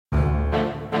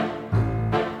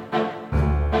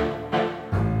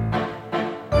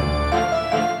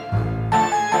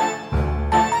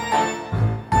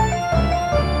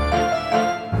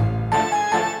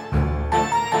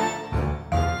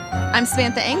I'm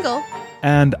Samantha Engel.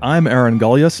 And I'm Aaron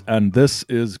Gullius, and this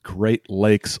is Great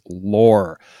Lakes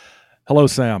Lore. Hello,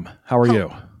 Sam. How are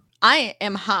you? I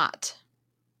am hot.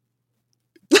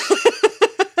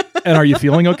 And are you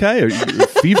feeling okay? Are you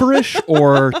feverish,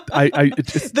 or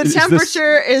the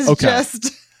temperature is okay?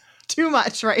 Just too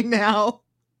much right now,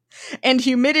 and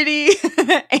humidity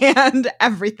and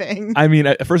everything. I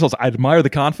mean, first of all, I admire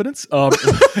the confidence.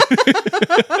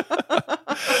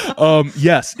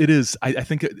 Yes, it is. I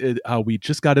think we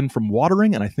just got in from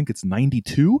watering, and I think it's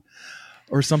 92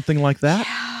 or something like that,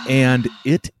 and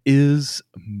it is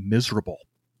miserable.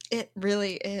 It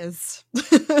really is.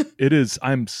 It is.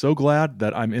 I'm so glad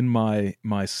that I'm in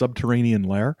my subterranean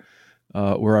lair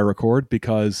where I record,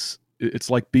 because it's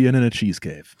like being in a cheese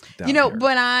cave down here.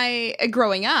 When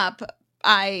growing up,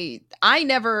 I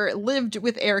never lived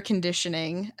with air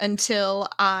conditioning until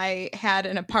I had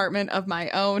an apartment of my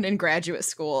own in graduate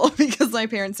school, because my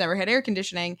parents never had air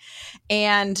conditioning.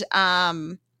 And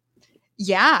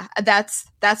that's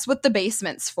what the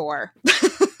basement's for.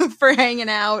 For hanging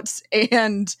out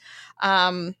and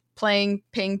playing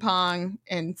ping pong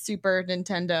and Super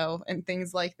Nintendo and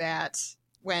things like that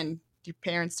when your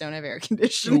parents don't have air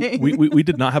conditioning. We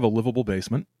did not have a livable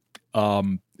basement.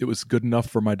 It was good enough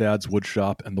for my dad's wood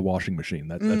shop and the washing machine.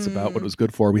 That's about what it was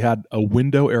good for. We had a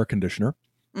window air conditioner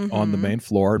on the main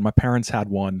floor, and my parents had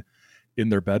one in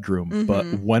their bedroom. But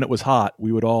when it was hot,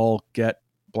 we would all get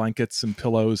blankets and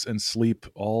pillows and sleep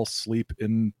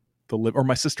in or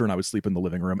my sister and I would sleep in the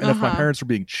living room. And if my parents were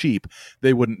being cheap,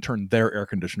 they wouldn't turn their air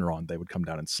conditioner on. They would come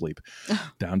down and sleep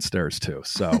downstairs too.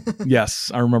 So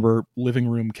yes, I remember living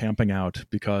room camping out,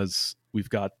 because we've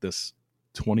got this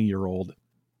 20-year-old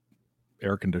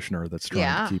air conditioner that's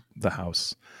trying to keep the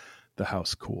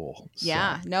house cool.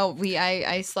 Yeah. So. No,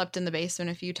 I slept in the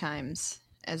basement a few times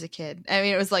as a kid. I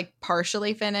mean, it was like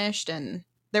partially finished, and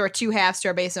there were two halves to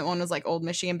our basement. One was like old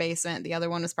Michigan basement. The other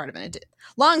one was part of an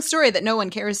long story that no one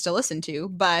cares to listen to.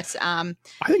 But I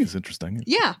think it's interesting.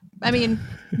 Yeah. I mean,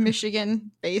 Michigan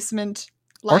basement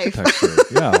life. Architecture.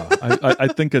 Yeah. I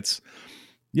think it's,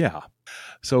 yeah.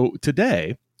 So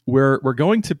today we're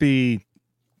going to be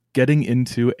getting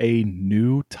into a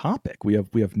new topic. We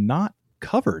have not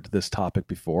covered this topic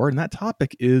before, and that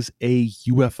topic is a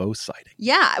UFO sighting.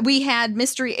 Yeah. We had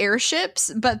mystery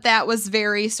airships, but that was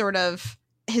very sort of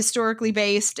historically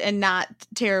based and not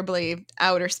terribly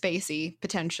outer spacey.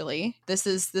 Potentially, this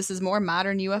is more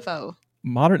modern UFO.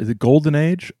 Modern is the golden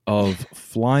age of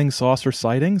flying saucer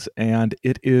sightings, and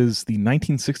it is the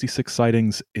 1966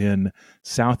 sightings in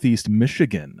southeast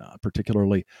Michigan,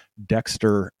 particularly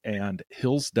Dexter and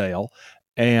Hillsdale.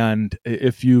 And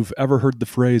if you've ever heard the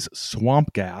phrase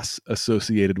swamp gas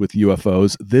associated with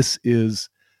UFOs, this is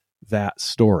that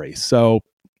story. So,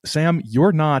 Sam,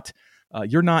 you're not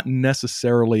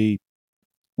necessarily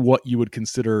what you would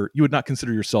not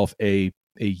consider yourself a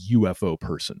UFO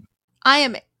person. I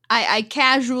am. I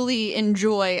casually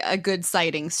enjoy a good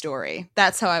sighting story.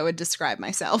 That's how I would describe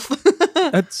myself.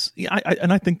 That's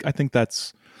I think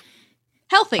that's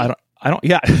healthy. I don't.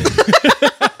 Yeah.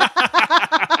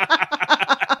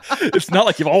 It's not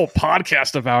like you've a whole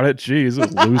podcast about it. Jeez, a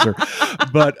loser.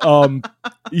 But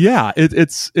yeah,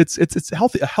 it's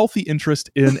healthy. A healthy interest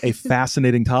in a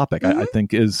fascinating topic, I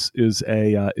think, is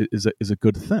a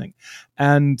good thing.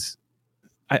 And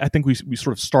I think we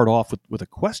sort of start off with a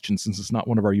question, since it's not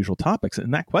one of our usual topics.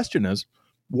 And that question is,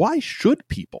 why should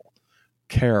people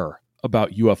care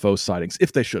about UFO sightings?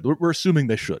 If they should, we're assuming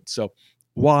they should. So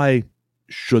why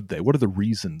should they? What are the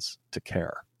reasons to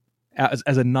care?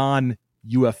 As a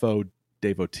non-UFO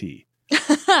devotee,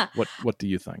 what do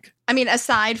you think? I mean,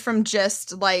 aside from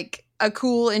just like a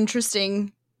cool,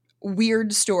 interesting,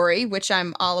 weird story, which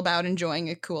I'm all about enjoying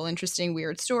a cool, interesting,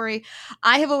 weird story,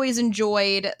 I have always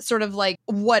enjoyed sort of like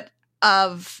what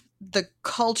of the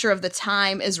culture of the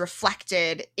time is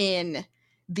reflected in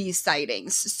these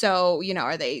sightings. So,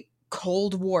 are they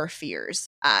Cold War fears?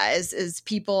 As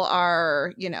people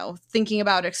are, thinking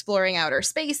about exploring outer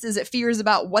space, is it fears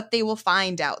about what they will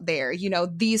find out there?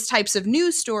 These types of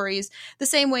news stories, the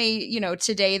same way,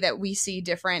 today that we see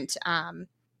different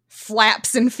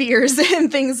flaps and fears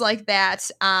and things like that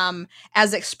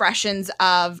as expressions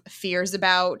of fears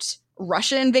about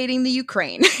Russia invading the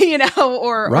Ukraine,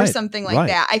 or something like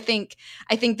that. I think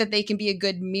that they can be a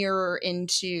good mirror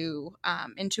into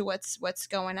what's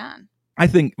going on. I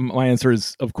think my answer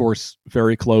is, of course,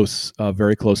 very close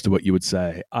to what you would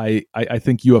say. I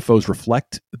think UFOs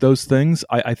reflect those things.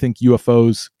 I think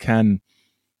UFOs can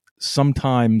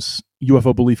sometimes,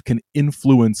 UFO belief can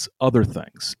influence other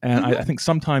things. And I think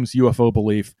sometimes UFO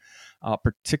belief,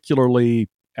 particularly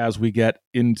as we get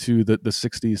into the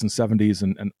 60s and 70s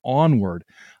and onward,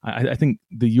 I think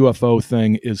the UFO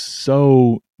thing is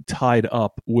so tied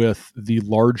up with the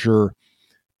larger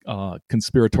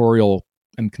conspiratorial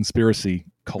and conspiracy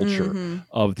culture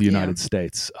of the United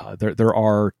States. There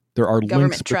are government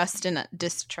links, trust and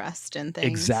distrust and things.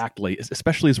 Exactly,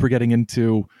 especially as we're getting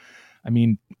into,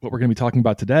 what we're going to be talking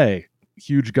about today.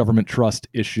 Huge government trust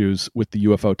issues with the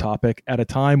UFO topic at a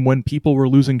time when people were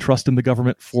losing trust in the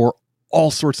government for all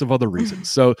sorts of other reasons.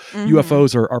 So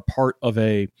UFOs are part of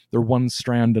they're one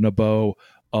strand in a bow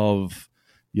of,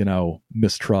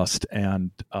 mistrust and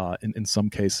in some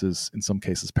cases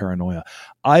paranoia.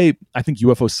 I think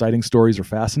UFO sighting stories are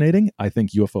fascinating. I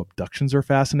think UFO abductions are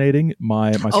fascinating. Can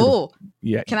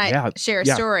I share a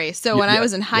story? So when I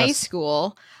was in high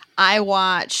school, I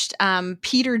watched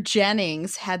Peter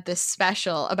Jennings had this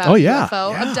special about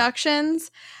UFO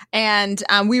abductions. And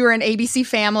we were an ABC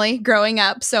family growing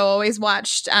up, so always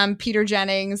watched Peter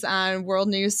Jennings on World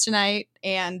News Tonight.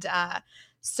 And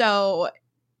so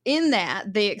in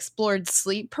that, they explored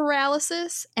sleep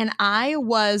paralysis, and I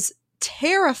was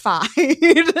terrified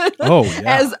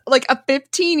as like a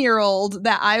 15-year-old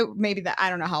I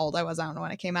don't know how old I was. I don't know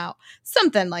when it came out.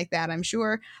 Something like that, I'm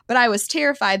sure. But I was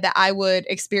terrified that I would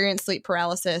experience sleep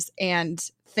paralysis and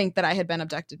think that I had been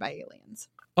abducted by aliens.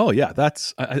 Oh yeah,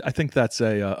 I think that's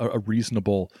a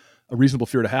reasonable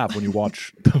fear to have when you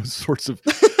watch those sorts of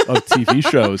TV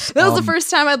shows. That was the first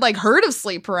time I'd heard of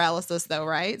sleep paralysis, though,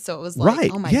 right? So it was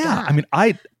like, oh my God.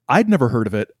 I'd never heard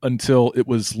of it until it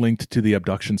was linked to the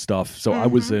abduction stuff. So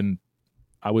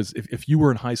if you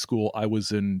were in high school, I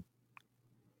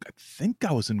think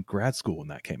I was in grad school when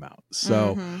that came out.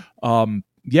 So,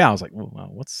 I was like, well,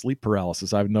 what's sleep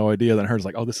paralysis? I have no idea. Then I heard,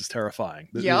 oh, this is terrifying.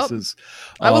 This is.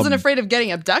 I wasn't afraid of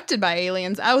getting abducted by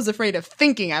aliens. I was afraid of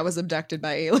thinking I was abducted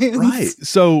by aliens. Right.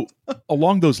 So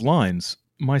along those lines,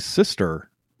 my sister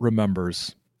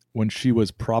remembers when she was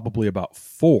probably about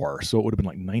 4. So it would have been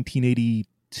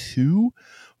 1982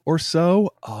 or so.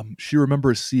 She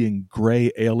remembers seeing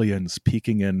gray aliens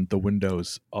peeking in the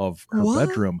windows of her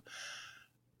bedroom.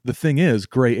 The thing is,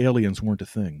 gray aliens weren't a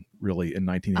thing really in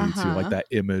 1982. That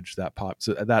image, that pop,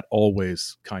 so that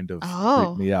always kind of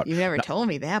freaked me out. You've never told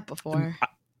me that before.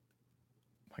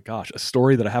 My gosh, a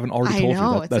story that I haven't already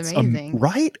told you. That's amazing.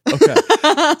 Right? Okay.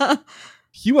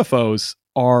 UFOs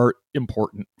are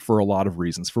important for a lot of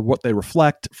reasons, for what they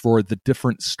reflect, for the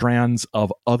different strands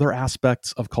of other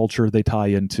aspects of culture they tie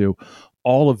into,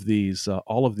 all of these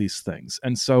things.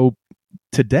 And so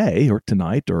today or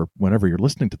tonight or whenever you're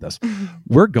listening to this,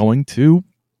 we're going to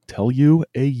tell you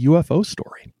a UFO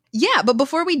story. Yeah, but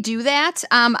before we do that,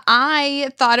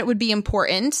 I thought it would be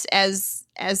important as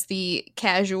the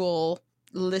casual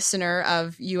listener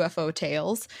of UFO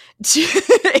tales,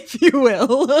 if you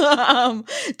will,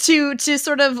 to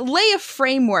sort of lay a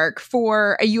framework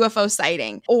for a UFO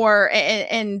sighting,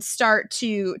 and start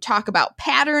to talk about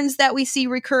patterns that we see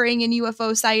recurring in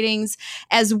UFO sightings,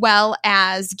 as well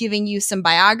as giving you some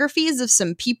biographies of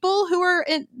some people who are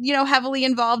heavily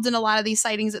involved in a lot of these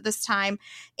sightings at this time,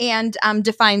 and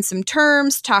define some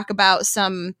terms, talk about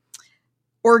some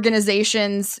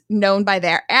organizations known by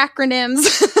their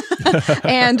acronyms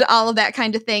and all of that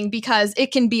kind of thing, because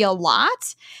it can be a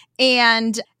lot.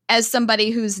 And as somebody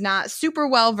who's not super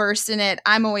well versed in it,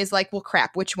 I'm always like, well,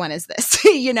 crap, which one is this?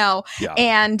 Yeah.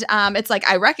 And it's like,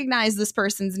 I recognize this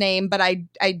person's name, but I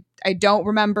don't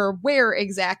remember where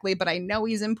exactly, but I know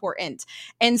he's important.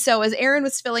 And so as Aaron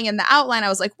was filling in the outline, I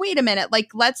was like, wait a minute,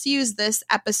 let's use this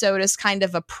episode as kind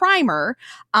of a primer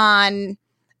on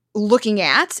looking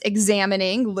at,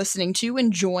 examining, listening to,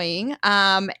 enjoying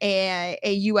a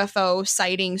UFO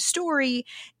sighting story.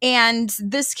 And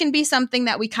this can be something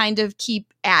that we kind of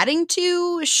keep adding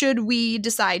to should we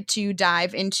decide to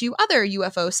dive into other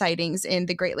UFO sightings in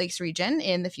the Great Lakes region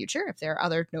in the future, if there are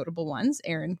other notable ones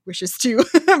Aaron wishes to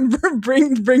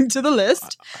bring to the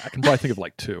list. I can probably think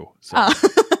of 2. So.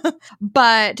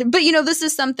 But this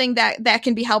is something that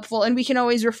can be helpful, and we can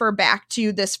always refer back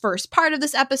to this first part of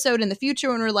this episode in the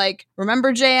future when we're like,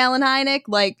 remember J. Allen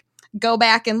Hynek? Go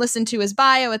back and listen to his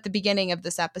bio at the beginning of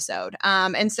this episode.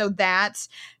 And so that's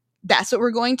what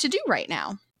we're going to do right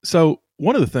now. So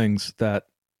one of the things that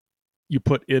you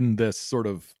put in this sort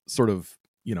of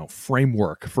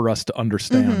framework for us to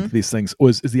understand these things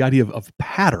is the idea of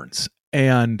patterns.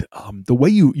 And the way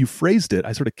you phrased it,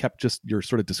 I sort of kept just your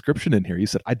sort of description in here. You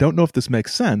said, I don't know if this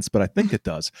makes sense, but I think it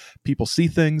does. People see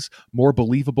things, more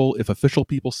believable if official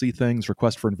people see things,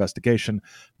 request for investigation.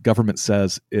 Government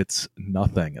says it's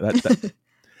nothing.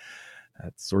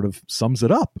 that sort of sums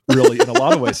it up, really, in a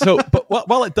lot of ways. So, but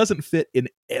while it doesn't fit in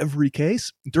every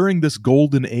case, during this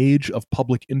golden age of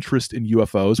public interest in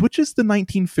UFOs, which is the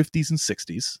 1950s and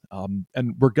 60s,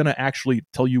 and we're going to actually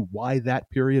tell you why that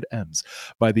period ends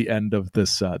by the end of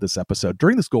this episode.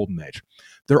 During this golden age,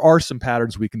 there are some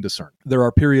patterns we can discern. There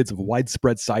are periods of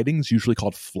widespread sightings, usually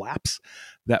called flaps,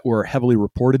 that were heavily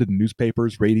reported in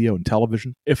newspapers, radio, and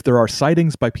television. If there are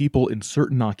sightings by people in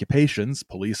certain occupations,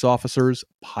 police officers,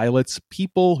 pilots,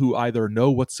 people who either know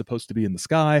what's supposed to be in the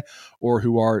sky or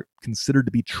who are considered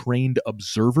to be trained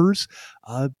observers,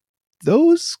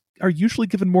 those are usually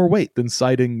given more weight than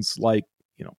sightings like,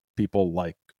 people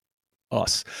like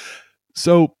us.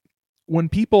 So when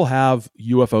people have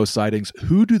UFO sightings,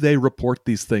 who do they report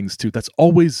these things to? That's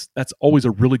always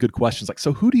a really good question. It's like,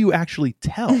 so who do you actually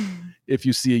tell if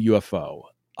you see a UFO?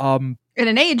 In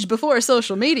an age before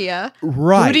social media,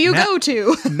 right? Who do you go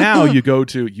to? Now you go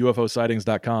to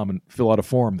UFOsightings.com and fill out a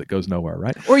form that goes nowhere,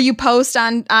 right? Or you post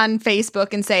on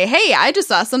Facebook and say, hey, I just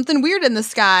saw something weird in the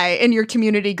sky in your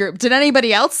community group. Did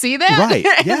anybody else see that? Right,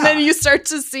 yeah. And then you start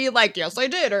to see like, yes, I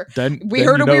did. Or then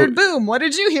heard a weird boom. What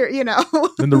did you hear?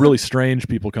 Then the really strange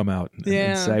people come out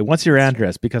and say, what's your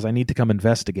address? Because I need to come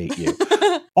investigate you.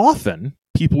 Often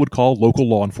people would call local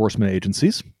law enforcement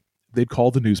agencies. They'd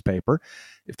call the newspaper.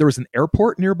 If there was an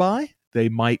airport nearby, they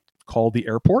might call the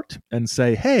airport and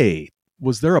say, hey,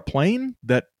 was there a plane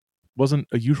that wasn't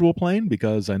a usual plane?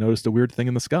 Because I noticed a weird thing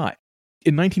in the sky.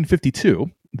 In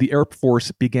 1952, the Air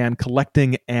Force began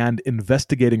collecting and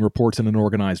investigating reports in an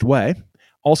organized way.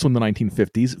 Also in the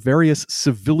 1950s, various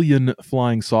civilian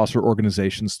flying saucer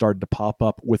organizations started to pop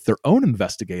up with their own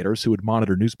investigators who would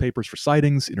monitor newspapers for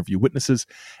sightings, interview witnesses,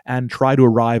 and try to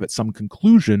arrive at some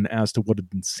conclusion as to what had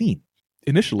been seen.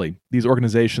 Initially, these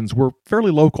organizations were fairly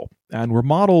local and were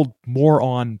modeled more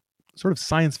on sort of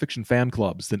science fiction fan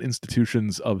clubs than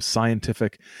institutions of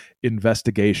scientific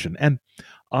investigation. And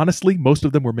honestly, most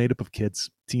of them were made up of kids,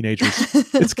 teenagers.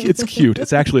 It's cute.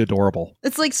 It's actually adorable.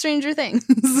 It's like Stranger Things.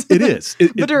 It is.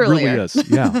 It really is.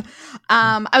 Yeah.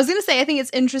 I was going to say, I think it's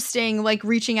interesting, like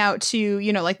reaching out to,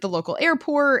 like the local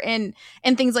airport and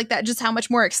things like that, just how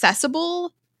much more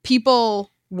accessible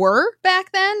people were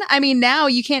back then. I mean, now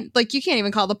you can't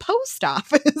even call the post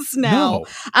office now. No.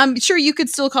 I'm sure you could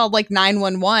still call like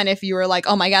 911 if you were like,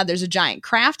 oh my God, there's a giant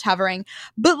craft hovering.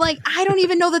 But like, I don't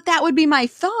even know that would be my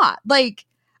thought. Like,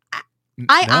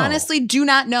 I honestly do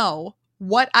not know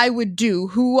what I would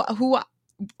do.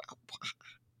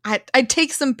 I'd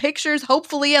take some pictures,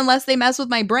 hopefully, unless they mess with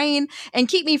my brain and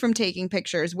keep me from taking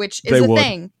pictures, which is a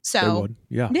thing. So, they would.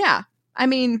 Yeah. I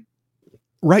mean,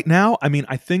 right now,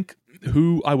 I think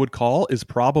who I would call is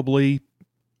probably...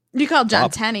 You call John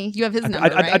Tenney. You have his number,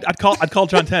 right? I'd call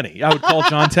John Tenney. I would call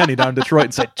John Tenney down in Detroit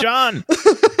and say, John,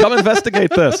 come investigate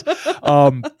this.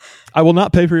 I will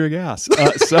not pay for your gas.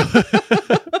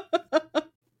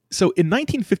 So in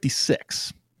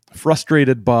 1956,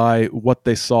 frustrated by what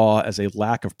they saw as a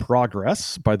lack of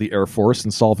progress by the Air Force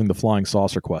in solving the flying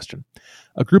saucer question,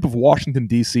 a group of Washington,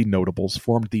 D.C. notables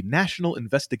formed the National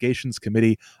Investigations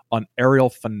Committee on Aerial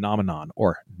Phenomenon,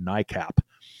 or NICAP.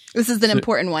 This is an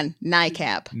important one,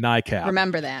 NICAP. NICAP.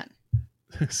 Remember that.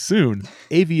 Soon,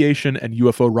 aviation and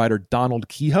UFO writer Donald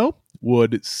Kehoe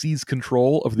would seize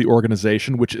control of the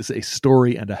organization, which is a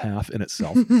story and a half in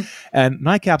itself. And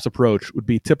NICAP's approach would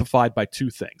be typified by two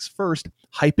things. First,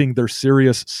 hyping their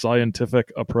serious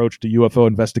scientific approach to UFO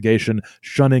investigation,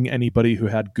 shunning anybody who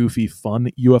had goofy, fun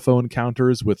UFO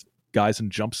encounters with guys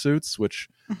in jumpsuits, which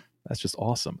that's just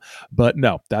awesome. But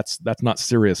no, that's not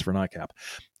serious for NICAP.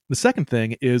 The second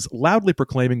thing is loudly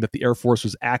proclaiming that the Air Force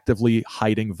was actively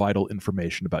hiding vital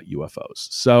information about UFOs.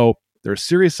 So they're a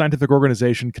serious scientific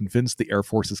organization convinced the Air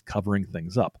Force is covering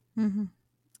things up. Mm-hmm.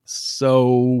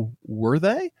 So were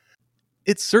they?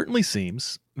 It certainly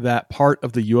seems that part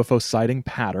of the UFO sighting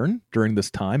pattern during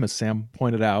this time, as Sam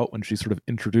pointed out when she sort of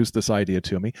introduced this idea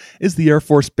to me, is the Air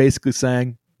Force basically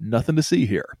saying, nothing to see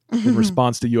here in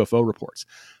response to UFO reports.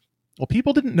 Well,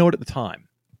 people didn't know it at the time.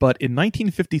 But in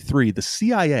 1953, the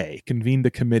CIA convened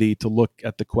a committee to look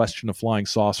at the question of flying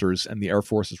saucers and the Air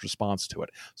Force's response to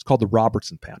it. It's called the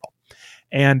Robertson Panel.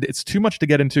 And it's too much to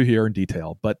get into here in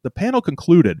detail, but the panel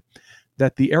concluded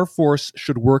that the Air Force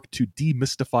should work to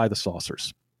demystify the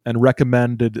saucers and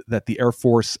recommended that the Air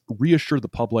Force reassure the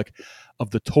public of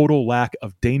the total lack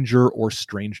of danger or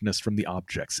strangeness from the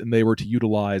objects. And they were to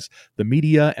utilize the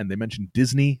media, and they mentioned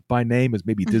Disney by name, as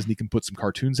maybe Disney can put some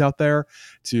cartoons out there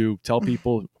to tell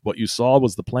people what you saw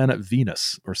was the planet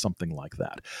Venus or something like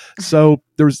that. So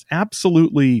there's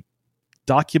absolutely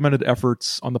documented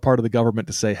efforts on the part of the government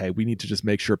to say, hey, we need to just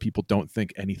make sure people don't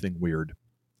think anything weird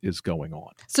is going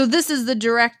on. So this is the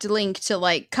direct link to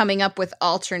like coming up with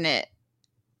alternate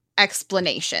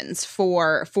explanations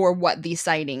for what these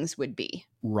sightings would be.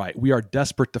 Right. We are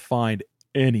desperate to find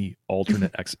any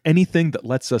alternate anything that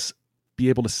lets us be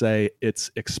able to say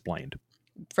it's explained.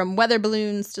 From weather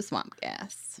balloons to swamp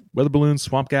gas. Weather balloons,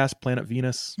 swamp gas, planet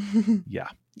Venus. Yeah.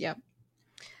 Yep.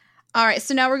 All right,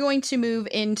 so now we're going to move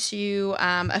into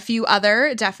a few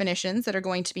other definitions that are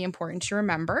going to be important to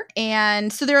remember.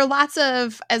 And so there are lots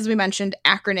of, as we mentioned,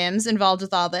 acronyms involved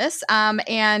with all this,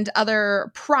 and other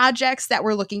projects that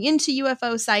we're looking into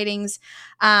UFO sightings.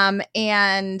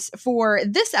 And for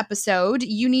this episode,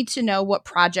 you need to know what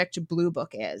Project Blue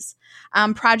Book is.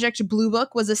 Project Blue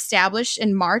Book was established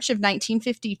in March of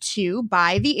 1952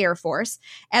 by the Air Force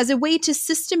as a way to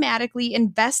systematically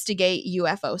investigate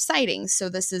UFO sightings. So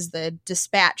this is the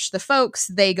dispatch the folks,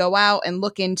 they go out and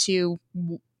look into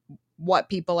what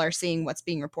people are seeing, what's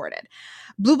being reported.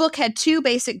 Blue Book had two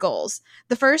basic goals.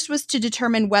 The first was to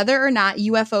determine whether or not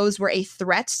UFOs were a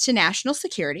threat to national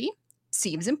security.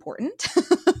 Seems important.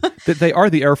 They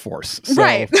are the Air Force, so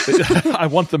right. I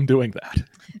want them doing that.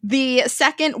 The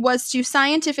second was to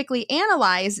scientifically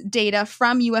analyze data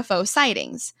from UFO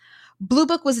sightings. Blue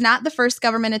Book was not the first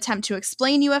government attempt to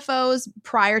explain UFOs.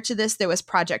 Prior to this, there was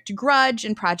Project Grudge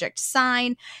and Project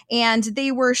Sign, and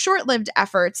they were short-lived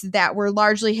efforts that were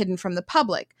largely hidden from the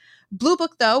public. Blue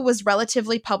Book, though, was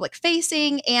relatively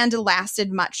public-facing and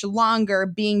lasted much longer,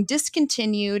 being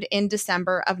discontinued in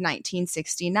December of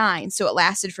 1969. So it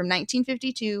lasted from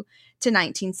 1952 to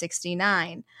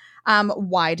 1969.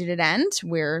 Why did it end?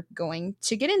 We're going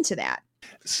to get into that.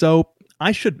 So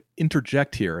I should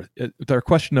interject here. The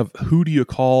question of who do you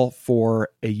call for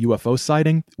a UFO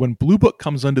sighting? When Blue Book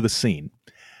comes onto the scene,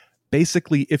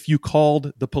 basically, if you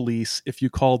called the police, if you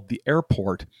called the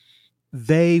airport,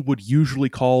 they would usually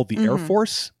call the Air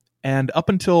Force. And up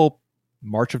until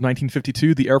March of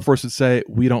 1952, the Air Force would say,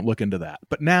 we don't look into that.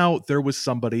 But now there was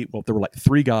somebody, well, there were like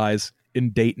three guys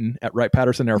in Dayton at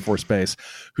Wright-Patterson Air Force Base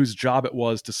whose job it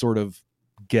was to sort of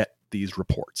get these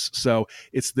reports. So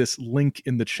it's this link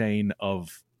in the chain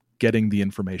of getting the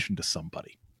information to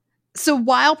somebody. So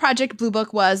while Project Blue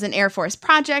Book was an Air Force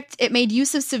project, it made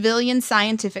use of civilian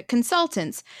scientific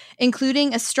consultants,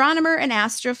 including astronomer and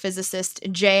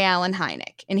astrophysicist J. Allen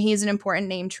Hynek. And he's an important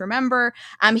name to remember.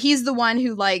 He's the one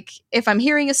who, like, if I'm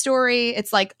hearing a story,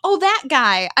 it's like, oh, that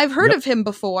guy, I've heard of him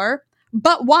before.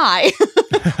 But why?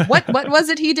 What was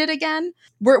it he did again?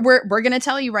 We're going to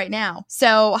tell you right now.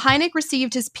 So Hynek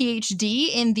received his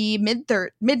PhD in the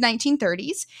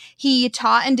mid-1930s. He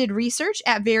taught and did research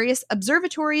at various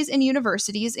observatories and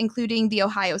universities, including the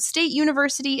Ohio State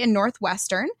University and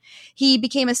Northwestern. He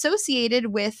became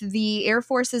associated with the Air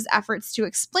Force's efforts to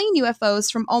explain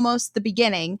UFOs from almost the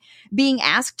beginning, being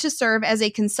asked to serve as a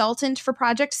consultant for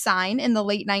Project Sign in the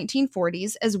late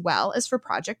 1940s, as well as for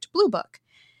Project Blue Book.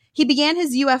 He began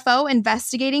his UFO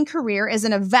investigating career as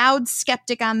an avowed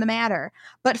skeptic on the matter,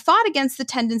 but fought against the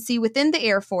tendency within the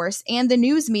Air Force and the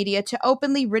news media to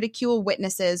openly ridicule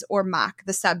witnesses or mock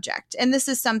the subject. And this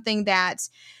is something that,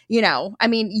 you know, I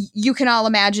mean, you can all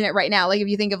imagine it right now. Like if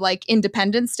you think of like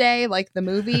Independence Day, like the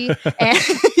movie, and,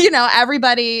 you know,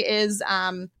 everybody is,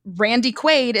 Randy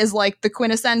Quaid is like the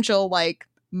quintessential, like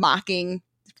mocking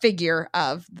figure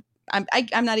of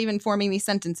I'm not even forming these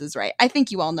sentences right. I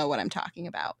think you all know what I'm talking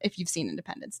about if you've seen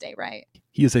Independence Day, right?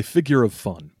 He is a figure of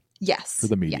fun. Yes. For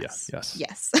the media.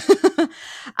 Yes.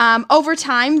 Over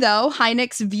time, though,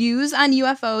 Hynek's views on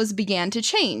UFOs began to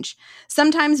change,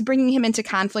 sometimes bringing him into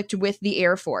conflict with the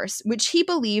Air Force, which he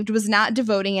believed was not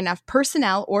devoting enough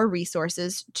personnel or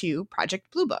resources to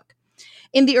Project Blue Book.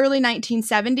 In the early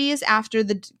 1970s, after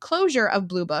the closure of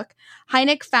Blue Book,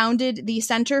 Hynek founded the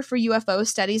Center for UFO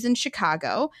Studies in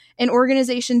Chicago, an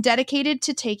organization dedicated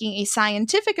to taking a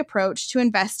scientific approach to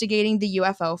investigating the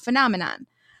UFO phenomenon.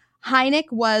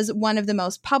 Hynek was one of the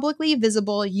most publicly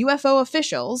visible UFO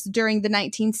officials during the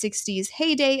 1960s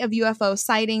heyday of UFO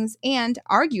sightings and,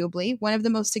 arguably, one of the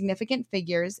most significant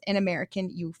figures in American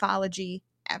ufology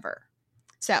ever.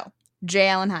 So, J.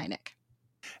 Allen Hynek.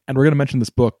 And we're going to mention this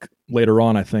book later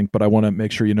on, I think, but I want to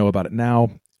make sure you know about it now.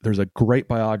 There's a great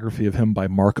biography of him by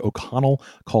Mark O'Connell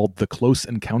called The Close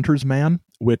Encounters Man,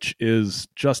 which is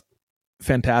just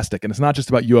fantastic. And it's not just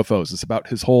about UFOs. It's about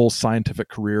his whole scientific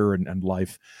career and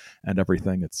life and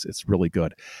everything. It's really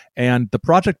good. And the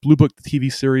Project Blue Book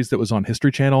TV series that was on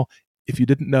History Channel, if you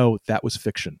didn't know, that was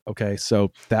fiction. Okay,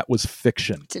 so that was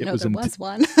fiction. Didn't know there was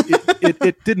one.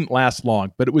 it didn't last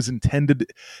long, but it was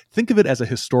intended. Think of it as a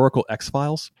historical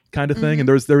X-Files kind of thing. And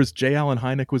there was J. Allen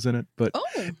Hynek was in it, but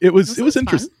it was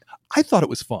interesting. I thought it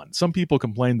was fun. Some people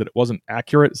complained that it wasn't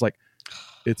accurate. It's like,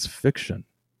 it's fiction.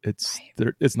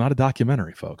 It's not a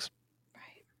documentary, folks.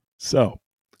 Right. So,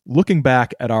 looking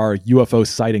back at our UFO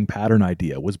sighting pattern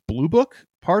idea, was Blue Book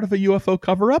part of a UFO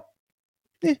cover-up?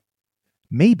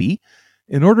 Maybe.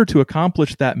 In order to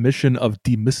accomplish that mission of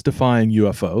demystifying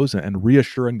UFOs and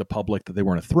reassuring the public that they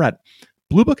weren't a threat,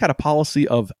 Blue Book had a policy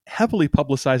of heavily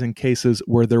publicizing cases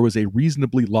where there was a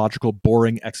reasonably logical,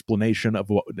 boring explanation of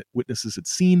what witnesses had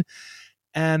seen,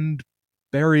 and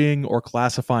burying or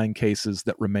classifying cases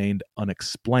that remained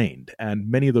unexplained. And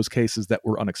many of those cases that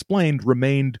were unexplained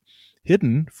remained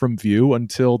hidden from view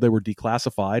until they were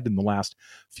declassified in the last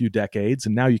few decades.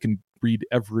 And now you can read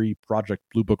every Project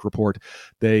Blue Book report.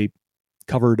 They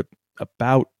covered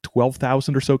about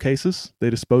 12,000 or so cases they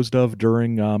disposed of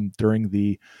during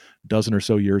the dozen or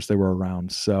so years they were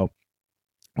around. So,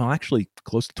 well, actually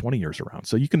close to 20 years around.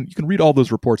 So you can read all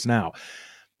those reports now.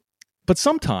 But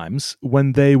sometimes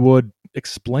when they would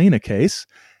explain a case,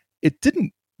 it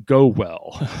didn't go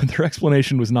well. Their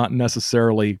explanation was not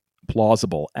necessarily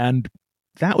plausible. And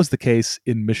that was the case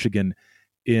in Michigan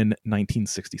in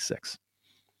 1966.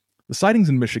 The sightings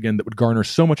in Michigan that would garner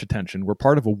so much attention were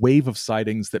part of a wave of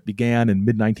sightings that began in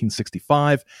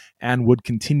mid-1965 and would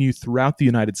continue throughout the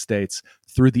United States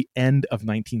through the end of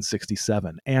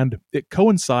 1967. And it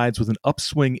coincides with an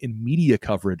upswing in media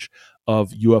coverage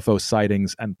of UFO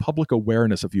sightings and public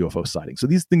awareness of UFO sightings. So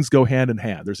these things go hand in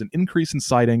hand. There's an increase in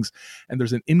sightings and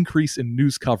there's an increase in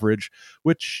news coverage,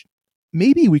 which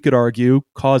maybe we could argue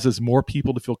causes more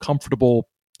people to feel comfortable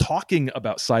talking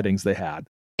about sightings they had.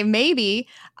 Maybe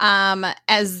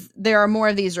as there are more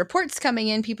of these reports coming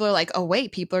in, people are like, oh,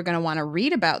 wait, people are going to want to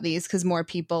read about these because more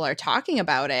people are talking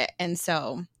about it. And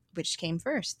so which came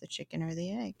first, the chicken or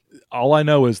the egg? All I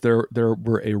know is there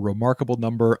were a remarkable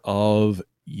number of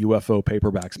UFO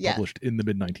paperbacks published in the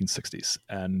mid-1960s.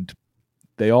 And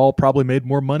they all probably made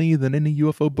more money than any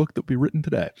UFO book that would be written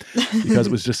today because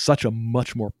it was just such a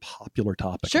much more popular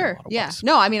topic. Sure. Yeah. Ways.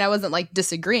 No, I mean, I wasn't like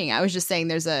disagreeing. I was just saying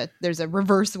there's a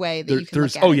reverse way that you can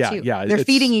look at it too. Yeah. They're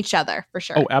feeding each other for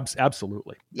sure. Oh,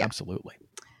 absolutely. Yeah. Absolutely.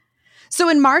 So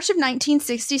in March of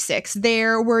 1966,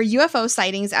 there were UFO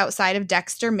sightings outside of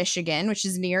Dexter, Michigan, which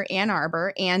is near Ann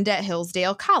Arbor, and at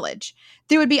Hillsdale College.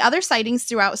 There would be other sightings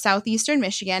throughout southeastern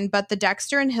Michigan, but the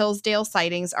Dexter and Hillsdale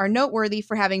sightings are noteworthy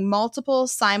for having multiple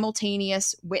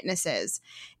simultaneous witnesses.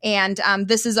 And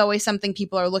this is always something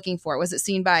people are looking for. Was it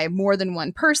seen by more than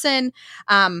one person?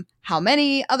 How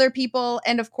many other people?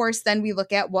 And of course, then we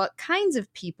look at what kinds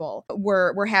of people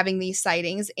were having these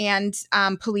sightings. And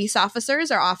police officers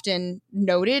are often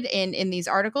noted in these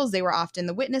articles. They were often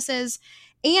the witnesses.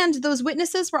 And those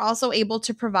witnesses were also able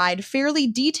to provide fairly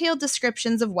detailed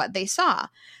descriptions of what they saw.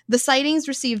 The sightings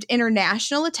received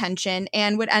international attention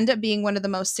and would end up being one of the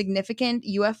most significant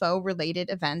UFO-related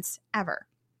events ever.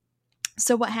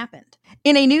 So what happened?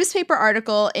 In a newspaper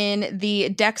article in the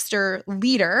Dexter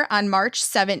Leader on March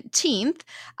 17th,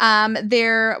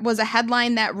 there was a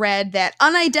headline that read that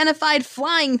unidentified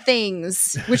flying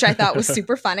things, which I thought was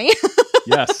super funny.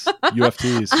 Yes,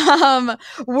 UFTs.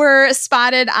 Were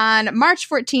spotted on March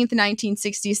 14th,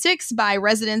 1966 by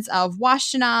residents of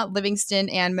Washtenaw, Livingston,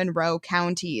 and Monroe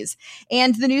counties.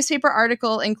 And the newspaper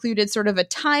article included sort of a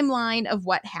timeline of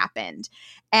what happened.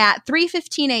 At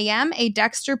 3:15 a.m., a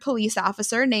Dexter police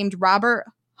officer named Robert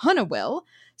Hunewill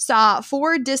saw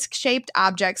 4 disc-shaped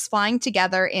objects flying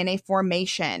together in a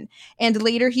formation. And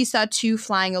later he saw 2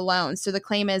 flying alone. So the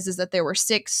claim is that there were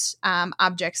 6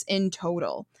 objects in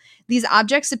total. These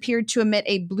objects appeared to emit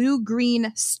a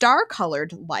blue-green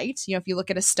star-colored light. You know, if you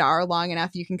look at a star long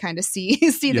enough, you can kind of see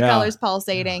the colors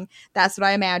pulsating. That's what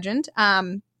I imagined.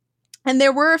 And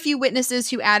there were a few witnesses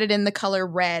who added in the color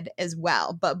red as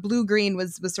well, but blue-green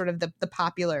was sort of the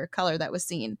popular color that was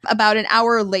seen. About an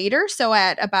hour later, so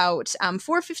at about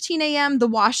 4:15 a.m., the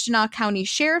Washtenaw County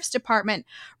Sheriff's Department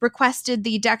requested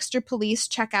the Dexter police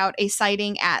check out a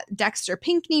sighting at Dexter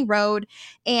Pinckney Road,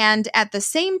 and at the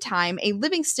same time, a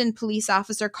Livingston police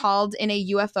officer called in a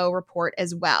UFO report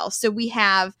as well. So we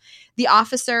have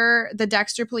the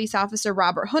Dexter police officer,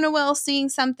 Robert Hunewill, seeing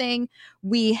something.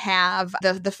 We have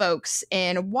the folks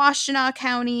in Washtenaw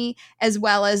County, as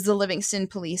well as the Livingston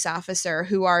police officer,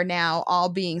 who are now all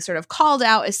being sort of called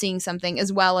out as seeing something,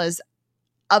 as well as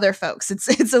other folks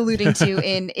it's alluding to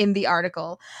in the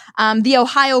article. The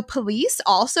Ohio police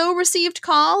also received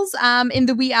calls in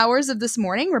the wee hours of this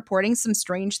morning reporting some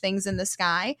strange things in the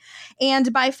sky.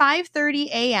 And by 5:30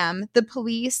 a.m., the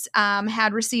police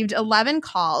had received 11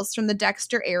 calls from the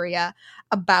Dexter area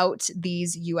about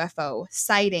these UFO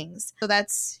sightings. So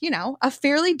that's, a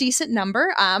fairly decent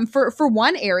number for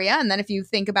one area. And then if you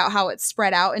think about how it's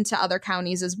spread out into other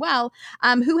counties as well,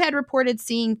 who had reported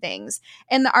seeing things.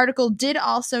 And the article did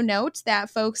also note that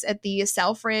folks at the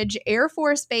Selfridge Air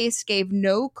Force Base gave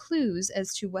no clues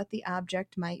as to what the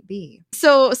object might be.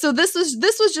 So this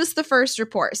was just the first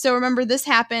report. So remember, this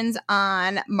happened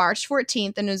on March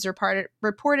 14th and was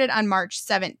reported on March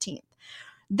 17th.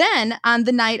 Then, on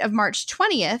the night of March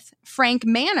 20th, Frank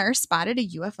Manor spotted a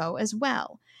UFO as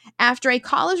well. After a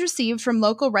call is received from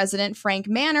local resident Frank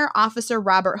Manor, Officer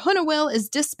Robert Hunewill is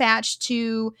dispatched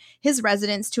to his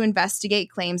residence to investigate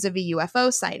claims of a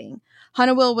UFO sighting.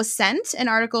 Hunewill was sent, an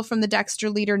article from the Dexter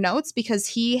Leader notes, because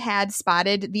he had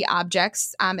spotted the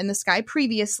objects in the sky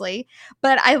previously.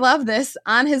 But I love this.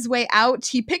 On his way out,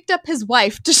 he picked up his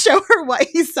wife to show her what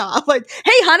he saw. Like,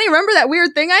 hey, honey, remember that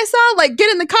weird thing I saw? Like, get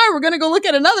in the car. We're going to go look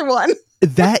at another one.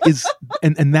 That is,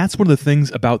 and that's one of the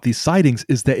things about these sightings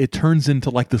is that it turns into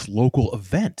like this local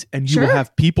event, and you will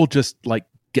have people just like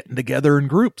getting together in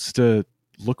groups to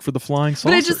look for the flying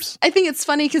saucers. But I think it's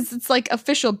funny because it's like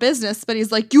official business, but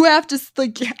he's like, you have to,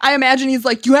 like, I imagine he's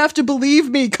like, you have to believe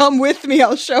me. Come with me.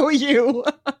 I'll show you.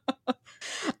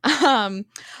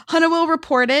 Hunewill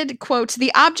reported, quote,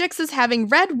 the objects as having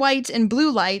red, white, and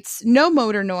blue lights, no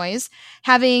motor noise,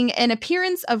 having an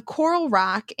appearance of coral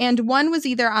rock, and one was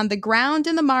either on the ground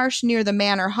in the marsh near the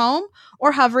manor home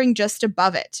or hovering just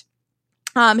above it.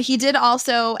 He did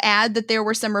also add that there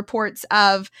were some reports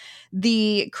of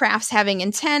the crafts having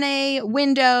antennae,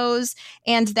 windows,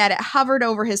 and that it hovered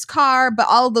over his car, but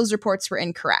all of those reports were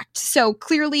incorrect. So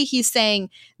clearly he's saying,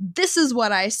 this is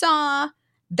what I saw.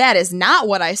 That is not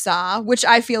what I saw, which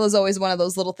I feel is always one of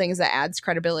those little things that adds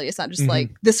credibility. It's not just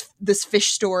like this fish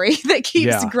story that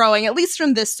keeps growing, at least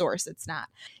from this source, it's not.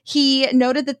 He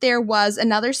noted that there was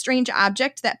another strange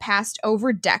object that passed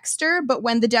over Dexter, but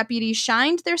when the deputies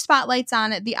shined their spotlights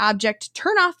on it, the object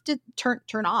turned off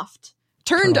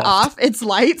its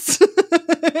lights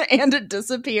and it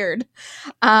disappeared.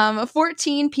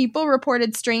 14 people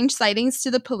reported strange sightings to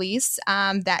the police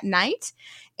that night.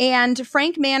 And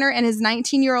Frank Manor and his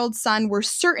 19-year-old son were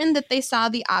certain that they saw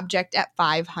the object at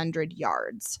 500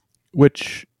 yards.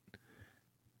 Which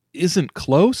isn't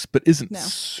close, but isn't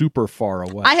super far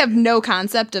away. I have no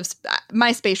concept of...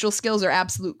 my spatial skills are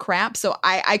absolute crap, so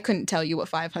I couldn't tell you what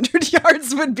 500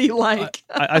 yards would be like.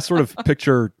 I sort of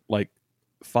picture like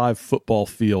 5 football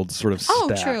fields sort of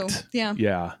stacked. Oh, true. Yeah.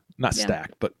 Yeah. Not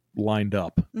stacked, but lined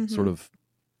up, sort of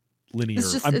linear.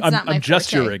 I'm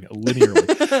gesturing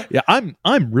linearly. Yeah,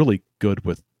 I'm really good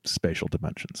with spatial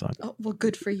dimensions. Well,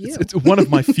 good for you. It's one of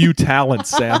my few talents,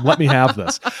 Sam. Let me have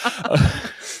this.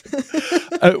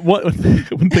 One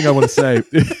thing I want to say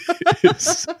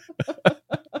is,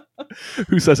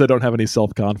 who says I don't have any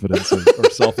self-confidence or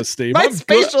self-esteem? My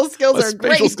spatial skills are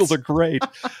great. Spatial skills are great.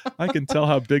 I can tell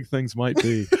how big things might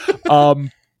be.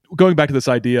 Going back to this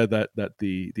idea that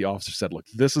the officer said, look,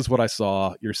 this is what I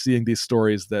saw. You're seeing these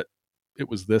stories that it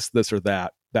was this, or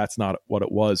that. That's not what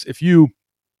it was. If you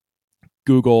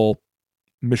Google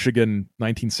Michigan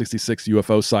 1966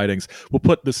 UFO sightings, we'll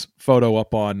put this photo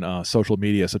up on social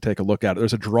media, so take a look at it.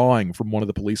 There's a drawing from one of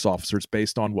the police officers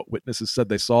based on what witnesses said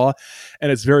they saw,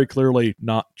 and it's very clearly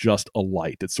not just a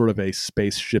light. It's sort of a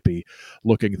spaceshipy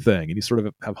looking thing, and you sort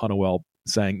of have Hunewill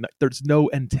saying, there's no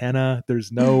antenna,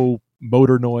 there's no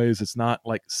motor noise, it's not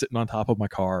like sitting on top of my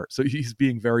car. So he's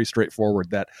being very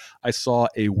straightforward that I saw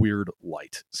a weird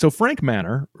light. So Frank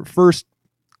Manor first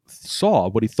saw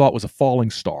what he thought was a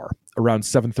falling star around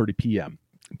 7:30 p.m.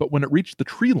 But when it reached the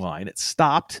tree line, it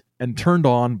stopped and turned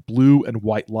on blue and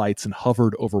white lights and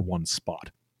hovered over one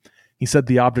spot. He said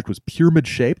the object was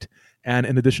pyramid-shaped, and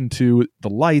in addition to the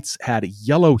lights, had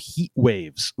yellow heat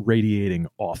waves radiating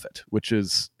off it, which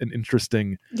is an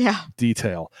interesting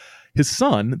detail. His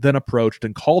son then approached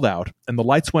and called out, and the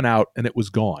lights went out and it was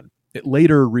gone. It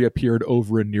later reappeared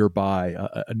over a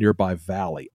nearby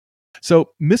valley.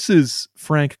 So Mrs.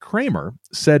 Frank Kramer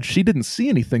said she didn't see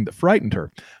anything that frightened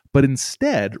her, but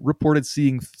instead reported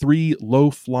seeing 3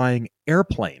 low-flying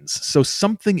airplanes. So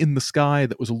something in the sky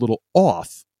that was a little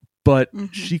off, but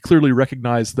she clearly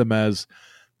recognized them as,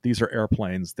 these are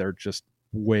airplanes, they're just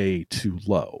way too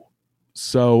low.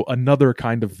 So another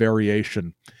kind of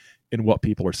variation in what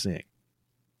people are seeing.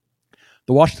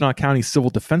 The Washtenaw County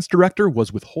Civil Defense Director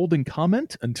was withholding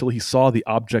comment until he saw the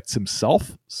objects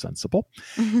himself. Sensible.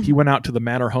 He went out to the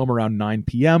Manor home around 9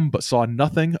 p.m., but saw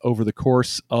nothing over the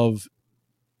course of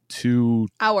 2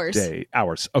 hours.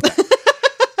 Hours. Okay.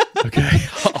 Okay.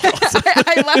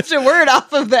 I left a word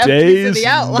off of that piece of Days, the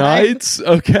outline. nights,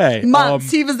 okay.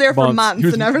 Months. He was there for months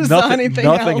and never saw anything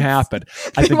else. Nothing happened.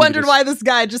 They wondered why this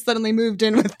guy just suddenly moved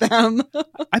in with them.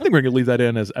 I think we're going to leave that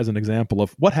in as an example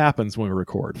of what happens when we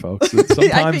record, folks.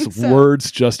 Sometimes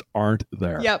words just aren't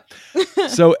there. Yep.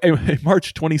 So a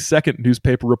March 22nd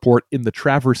newspaper report in the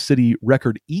Traverse City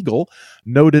Record Eagle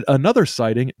noted another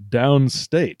sighting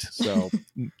downstate. So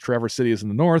Traverse City is in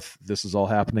the north. This is all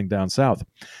happening down south.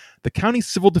 The county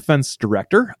civil defense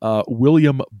director,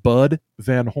 William Bud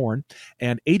Van Horn,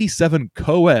 and 87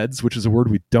 co-eds, which is a word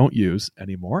we don't use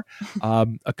anymore.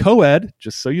 A co-ed,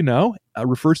 just so you know,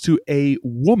 refers to a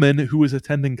woman who is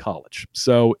attending college.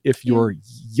 So if you're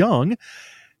young,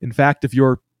 in fact, if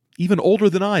you're even older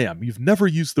than I am, you've never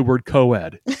used the word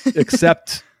co-ed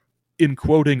except in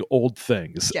quoting old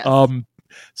things. Yes.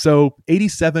 So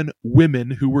 87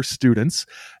 women who were students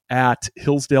at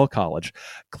Hillsdale College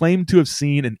claimed to have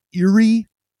seen an eerie,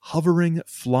 hovering,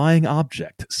 flying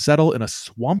object settle in a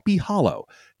swampy hollow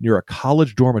near a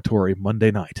college dormitory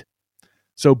Monday night.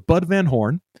 So Bud Van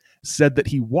Horn said that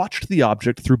he watched the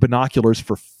object through binoculars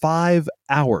for 5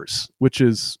 hours, which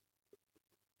is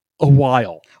a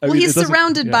while. Well, he's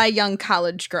surrounded by young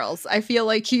college girls. I feel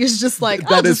like he's just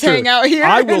like, I'll just hang out here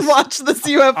and watch this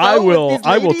UFO.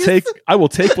 I will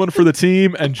take one for the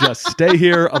team and just stay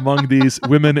here among these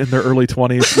women in their early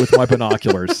 20s with my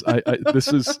binoculars. This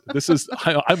is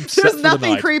I'm set There's for nothing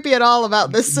the night. creepy at all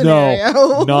about this scenario.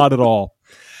 No, not at all.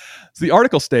 So the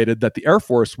article stated that the Air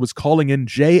Force was calling in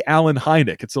J. Allen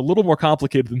Hynek. It's a little more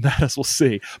complicated than that, as we'll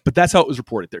see, but that's how it was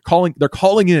reported. They're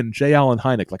calling in J. Allen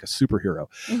Hynek like a superhero,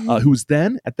 who was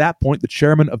then, at that point, the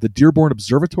chairman of the Dearborn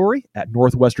Observatory at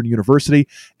Northwestern University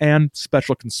and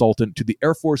special consultant to the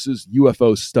Air Force's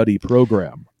UFO study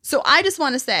program. So I just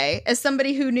want to say, as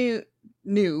somebody who knew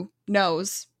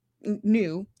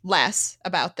less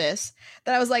about this,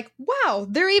 that I was like, wow,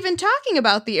 they're even talking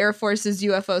about the Air Force's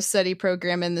UFO study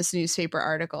program in this newspaper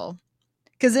article.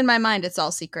 Because in my mind, it's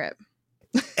all secret.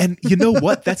 And you know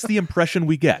what? That's the impression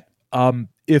we get.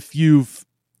 If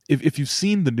you've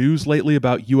seen the news lately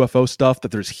about UFO stuff,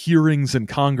 that there's hearings in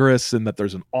Congress and that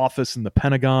there's an office in the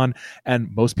Pentagon,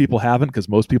 and most people haven't because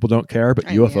most people don't care, but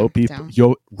UFO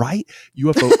people, right?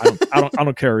 UFO, I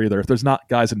don't care either. If there's not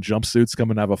guys in jumpsuits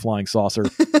coming to have a flying saucer,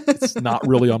 it's not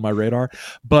really on my radar.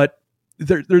 But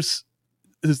there's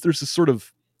this sort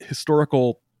of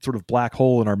historical sort of black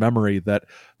hole in our memory that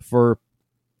for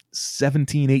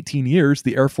 17, 18 years,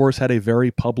 the Air Force had a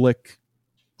very public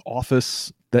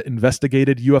office that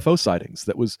investigated UFO sightings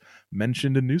that was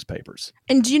mentioned in newspapers.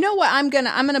 And do you know what? I'm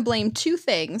gonna blame two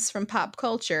things from pop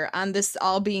culture on this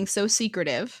all being so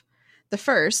secretive. The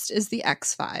first is the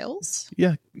X-Files.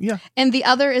 Yeah. And the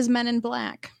other is Men in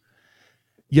Black.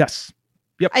 Yes.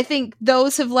 Yep. I think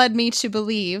those have led me to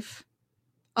believe,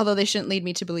 although they shouldn't lead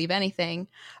me to believe anything,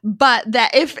 but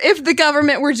that if the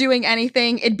government were doing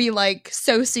anything, it'd be like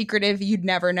so secretive you'd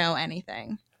never know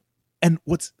anything. And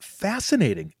what's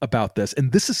fascinating about this,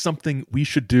 and this is something we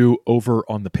should do over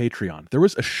on the Patreon, there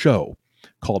was a show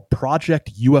called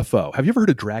Project UFO. Have you ever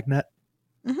heard of Dragnet?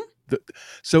 Mm-hmm.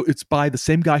 So it's by the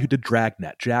same guy who did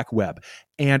Dragnet, Jack Webb.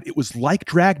 And it was like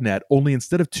Dragnet, only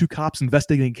instead of two cops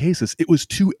investigating cases, it was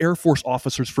two Air Force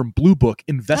officers from Blue Book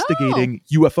investigating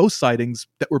UFO sightings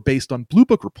that were based on Blue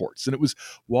Book reports. And it was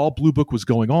while Blue Book was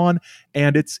going on.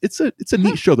 And it's a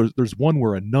neat show. There's one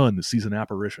where a nun sees an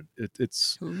apparition.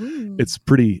 It's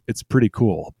pretty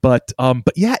cool. But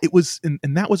yeah, it was,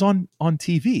 and that was on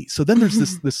TV. So then there's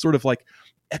this sort of like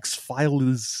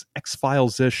X-Files-ish,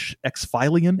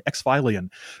 X-Filian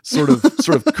sort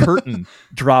of curtain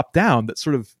drop down that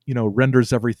sort of,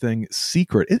 renders everything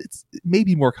secret. It may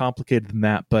be more complicated than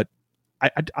that, but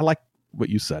I like what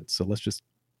you said. So let's just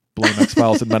blame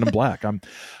X-Files and Men in Black. I'm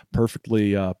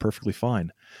perfectly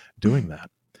fine doing that.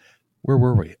 Where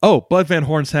were we? Oh, Bud Van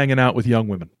Horn's hanging out with young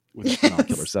women with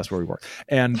binoculars. That's where we were.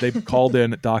 And they called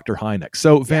in Dr. Hynek.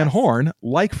 So Van Horn,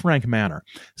 like Frank Manor,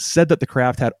 said that the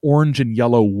craft had orange and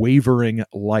yellow wavering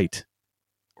lights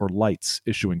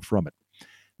issuing from it.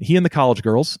 He and the college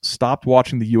girls stopped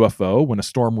watching the UFO when a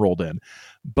storm rolled in,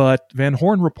 but Van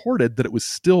Horn reported that it was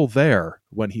still there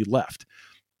when he left.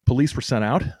 Police were sent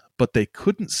out, but they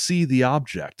couldn't see the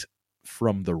object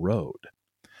from the road.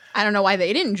 I don't know why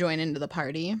they didn't join into the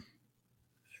party.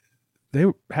 They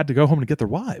had to go home to get their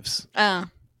wives.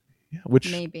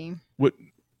 Which maybe would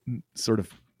sort of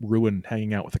ruin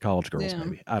hanging out with the college girls,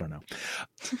 maybe. I don't know.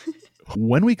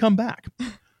 When we come back,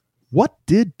 what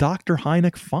did Dr.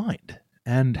 Hynek find?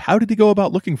 And how did he go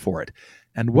about looking for it?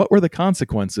 And what were the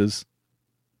consequences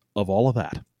of all of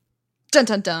that? Dun,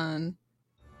 dun, dun.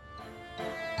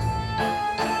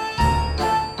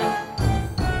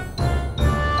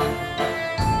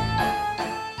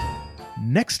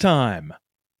 next time.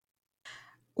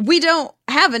 We don't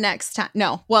have a next time.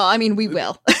 No. Well, I mean, we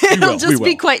will. It'll just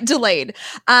be quite delayed.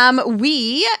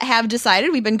 We have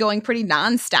decided we've been going pretty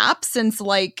nonstop since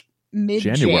like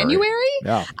mid-January.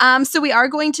 Yeah. So we are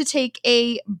going to take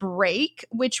a break,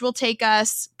 which will take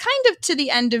us kind of to the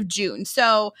end of June.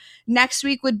 So next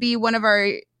week would be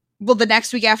the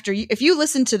next week after, if you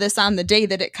listen to this on the day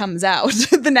that it comes out,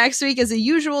 the next week is a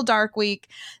usual dark week.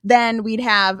 Then we'd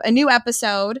have a new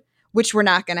episode, which we're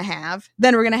not going to have.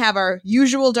 Then we're going to have our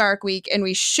usual dark week, and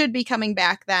we should be coming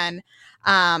back then,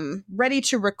 ready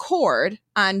to record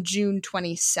on June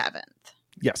 27th.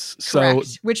 Yes. Correct.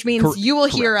 So, which means you will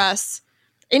hear us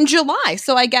in July.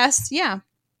 So I guess, yeah,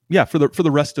 for the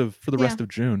rest of rest of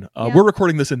June. We're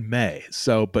recording this in May,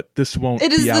 but this won't.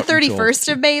 It is be the out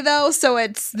 31st of May, though, so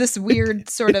it's this weird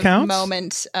sort of counts.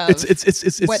 Moment of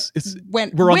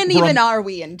when even are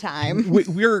we in time?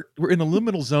 We're in a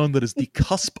liminal zone that is the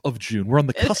cusp of June. We're on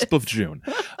the cusp of June,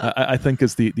 I think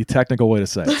is the technical way to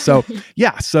say it. So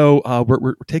yeah,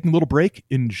 we're taking a little break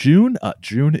in June.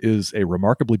 June is a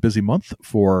remarkably busy month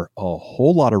for a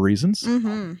whole lot of reasons.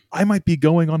 Mm-hmm. I might be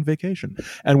going on vacation,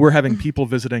 and we're having people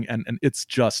visiting. And it's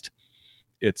just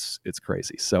it's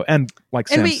crazy. So, and like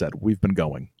Sam said, we've been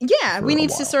going. Yeah, we need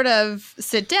to sort of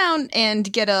sit down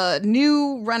and get a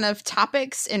new run of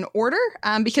topics in order,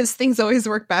 because things always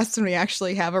work best when we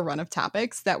actually have a run of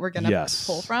topics that we're going to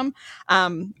pull from.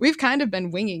 We've kind of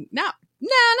been winging, not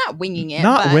winging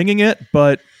it,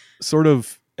 but sort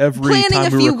of every planning time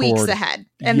a few record, weeks ahead,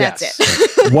 and that's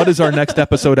it. What is our next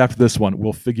episode after this one?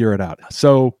 We'll figure it out.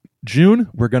 So June,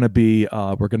 we're gonna be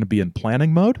in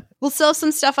planning mode. We'll still have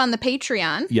some stuff on the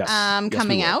Patreon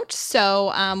coming out.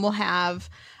 So we'll have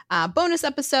a bonus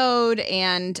episode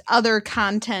and other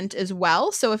content as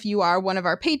well. So if you are one of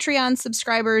our Patreon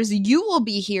subscribers, you will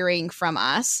be hearing from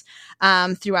us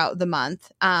throughout the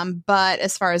month. But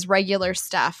as far as regular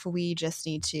stuff, we just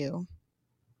need to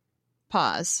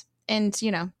pause and,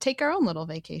 take our own little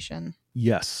vacation.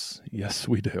 Yes,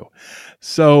 we do.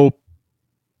 So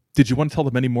did you want to tell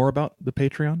them any more about the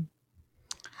Patreon?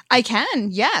 I can,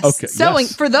 yes. Okay, so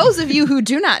for those of you who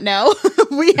do not know,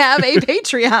 we have a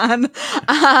Patreon,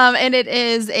 and it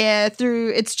is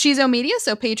it's Chizo Media,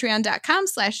 so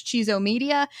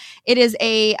patreon.com/ChizoMedia. It is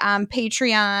a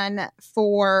Patreon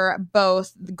for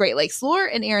both Great Lakes Lore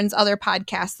and Aaron's other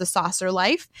podcast, The Saucer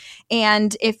Life.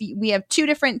 And we have 2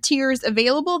 different tiers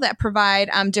available that provide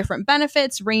different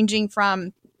benefits, ranging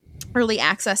from early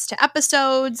access to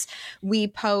episodes. We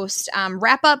post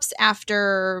wrap-ups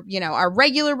after, our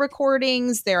regular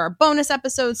recordings. There are bonus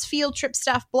episodes, field trip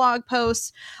stuff, blog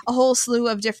posts, a whole slew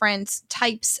of different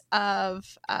types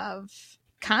of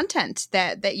content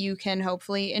that you can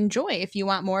hopefully enjoy if you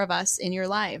want more of us in your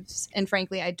lives. And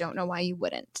frankly, I don't know why you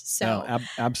wouldn't. So no,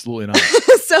 absolutely not.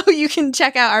 So you can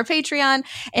check out our Patreon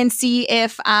and see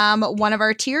if one of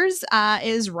our tiers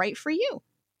is right for you.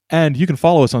 And you can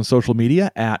follow us on social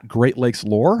media at Great Lakes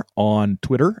Lore on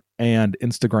Twitter and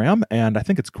Instagram. And I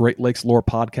think it's Great Lakes Lore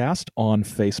Podcast on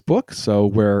Facebook. So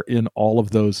we're in all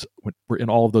of those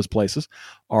places.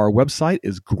 Our website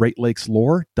is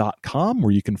greatlakeslore.com,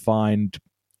 where you can find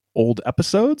old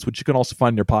episodes, which you can also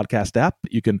find in your podcast app.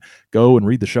 You can go and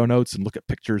read the show notes and look at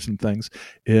pictures and things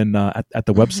at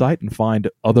the website and find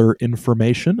other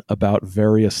information about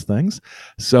various things.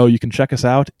 So you can check us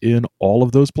out in all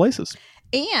of those places.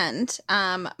 And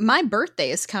my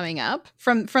birthday is coming up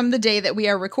from the day that we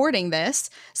are recording this.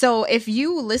 So if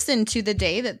you listen to the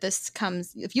day that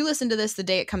if you listen to this the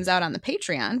day it comes out on the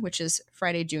Patreon, which is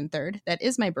Friday, June 3rd, that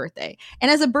is my birthday. And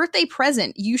as a birthday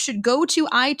present, you should go to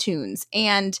iTunes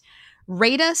and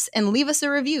rate us and leave us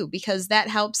a review, because that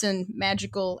helps in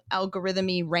magical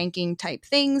algorithm-y ranking type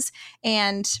things.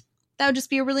 And that would just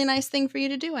be a really nice thing for you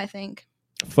to do, I think.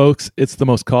 Folks, it's the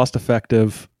most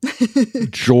cost-effective,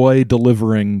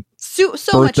 joy-delivering so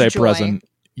birthday much joy. Present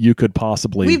you could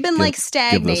possibly. We've been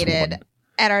stagnated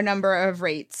at our number of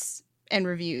rates and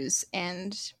reviews,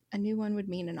 and a new one would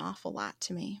mean an awful lot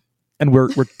to me. And we're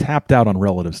tapped out on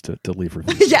relatives to leave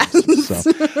reviews. Yes. So.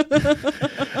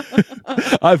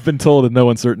 I've been told in no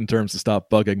uncertain terms to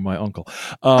stop bugging my uncle.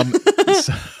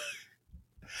 So.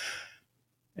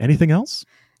 Anything else?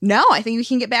 No, I think we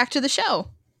can get back to the show.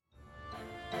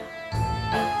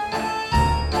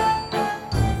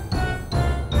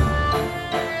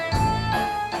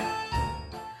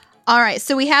 All right,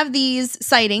 so we have these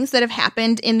sightings that have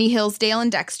happened in the Hillsdale and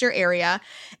Dexter area.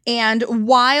 And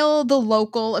while the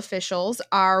local officials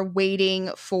are waiting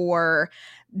for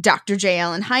Dr. J.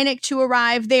 Allen Hynek to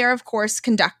arrive, they are, of course,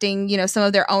 conducting, some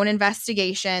of their own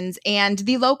investigations. And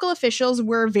the local officials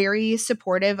were very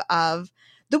supportive of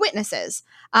The witnesses: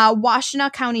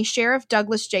 Washtenaw County Sheriff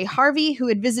Douglas J. Harvey, who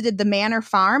had visited the Manor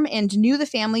farm and knew the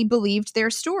family believed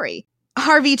their story.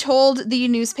 Harvey told the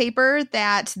newspaper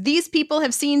that these people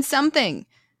have seen something,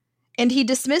 and he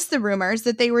dismissed the rumors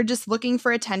that they were just looking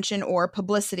for attention or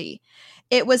publicity.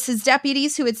 It was his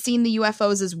deputies who had seen the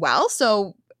UFOs as well,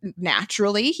 so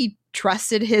naturally he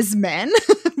trusted his men,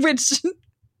 which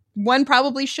one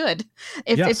probably should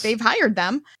if they've hired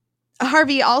them.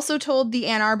 Harvey also told the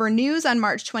Ann Arbor News on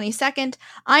March 22nd,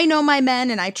 "I know my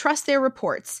men and I trust their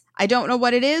reports. I don't know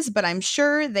what it is, but I'm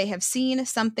sure they have seen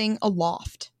something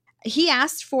aloft." He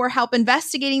asked for help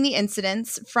investigating the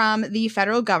incidents from the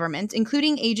federal government,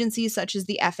 including agencies such as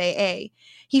the FAA.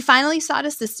 He finally sought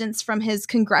assistance from his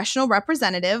congressional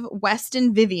representative,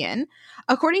 Weston Vivian.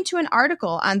 According to an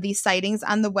article on these sightings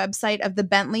on the website of the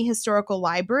Bentley Historical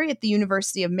Library at the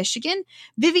University of Michigan,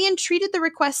 Vivian treated the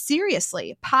request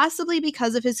seriously, possibly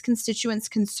because of his constituents'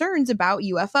 concerns about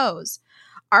UFOs.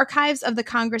 Archives of the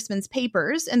congressman's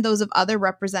papers and those of other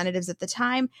representatives at the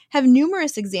time have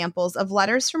numerous examples of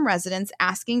letters from residents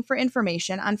asking for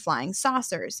information on flying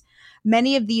saucers.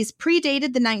 Many of these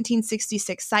predated the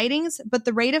 1966 sightings, but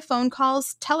the rate of phone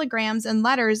calls, telegrams, and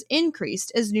letters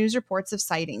increased as news reports of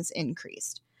sightings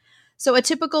increased. So a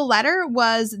typical letter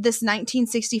was this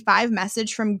 1965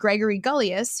 message from Gregory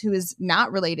Gullius, who is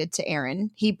not related to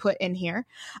Aaron, he put in here,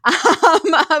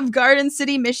 of Garden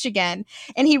City, Michigan.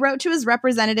 And he wrote to his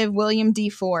representative, William D.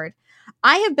 Ford,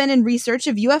 "I have been in research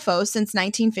of UFOs since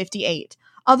 1958.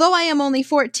 Although I am only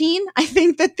 14, I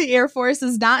think that the Air Force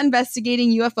is not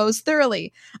investigating UFOs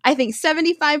thoroughly. I think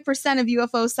 75% of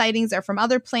UFO sightings are from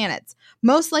other planets,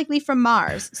 most likely from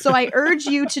Mars. So I urge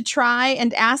you to try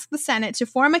and ask the Senate to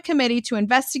form a committee to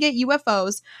investigate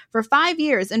UFOs for 5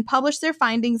 years and publish their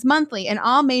findings monthly in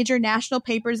all major national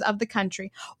papers of the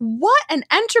country." What an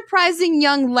enterprising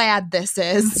young lad this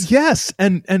is. Yes,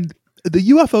 and the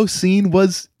UFO scene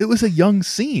was a young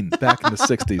scene back in the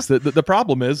 60s. The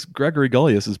problem is Gregory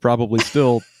Gullius is probably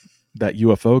still that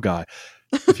UFO guy.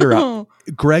 If you're out,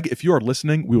 Greg, if you are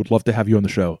listening, we would love to have you on the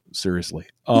show. Seriously.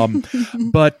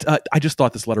 But I just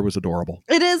thought this letter was adorable.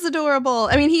 It is adorable.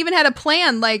 I mean, he even had a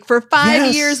plan, like for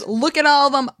 5 years, look at all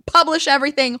of them, publish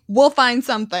everything, we'll find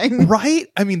something. Right?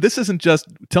 I mean, this isn't just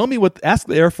ask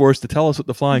the Air Force to tell us what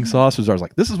the flying saucers are. It's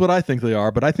like, this is what I think they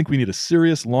are, but I think we need a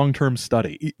serious long-term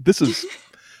study. This is,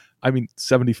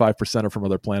 75% are from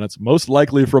other planets, most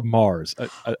likely from Mars.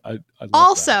 I love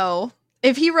also, that.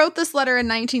 If he wrote this letter in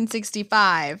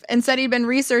 1965 and said he'd been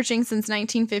researching since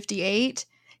 1958,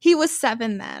 he was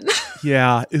 7 then.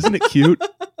 Yeah, isn't it cute?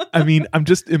 I mean, I'm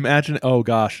just imagining,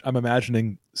 I'm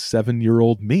imagining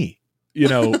 7-year-old me,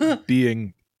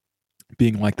 being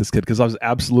like this kid, because I was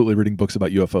absolutely reading books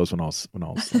about UFOs when I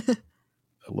was like,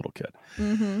 a little kid.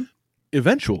 Mm-hmm.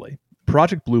 Eventually,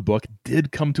 Project Blue Book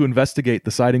did come to investigate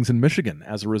the sightings in Michigan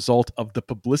as a result of the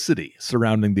publicity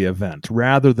surrounding the event,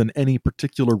 rather than any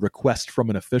particular request from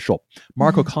an official.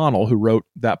 Mark O'Connell, who wrote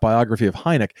that biography of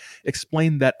Hynek,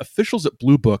 explained that officials at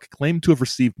Blue Book claimed to have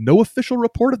received no official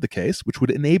report of the case, which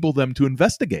would enable them to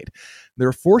investigate. They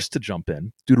were forced to jump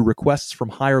in due to requests from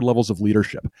higher levels of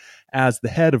leadership. As the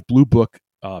head of Blue Book,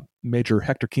 Major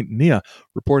Hector Quintanilla,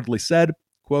 reportedly said,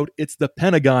 quote, "It's the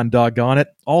Pentagon, doggone it.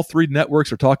 All 3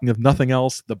 networks are talking of nothing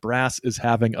else. The brass is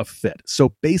having a fit."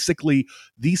 So basically,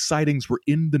 these sightings were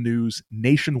in the news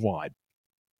nationwide.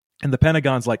 And the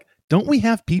Pentagon's like, don't we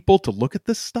have people to look at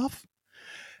this stuff?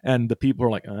 And the people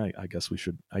are like, I guess we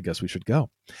should go.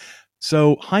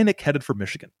 So Hynek headed for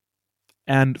Michigan.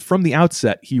 And from the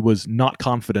outset, he was not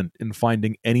confident in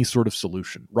finding any sort of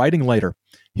solution. Writing later,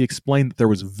 he explained that there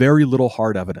was very little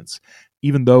hard evidence.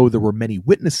 Even though there were many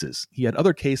witnesses, he had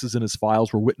other cases in his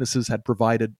files where witnesses had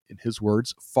provided, in his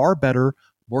words, far better,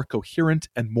 more coherent,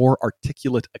 and more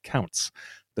articulate accounts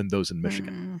than those in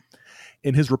Michigan.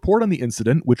 In his report on the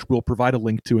incident, which we'll provide a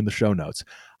link to in the show notes,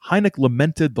 Hynek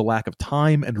lamented the lack of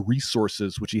time and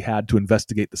resources which he had to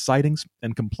investigate the sightings,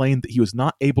 and complained that he was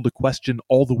not able to question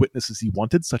all the witnesses he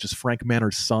wanted, such as Frank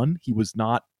Manor's son.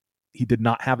 He did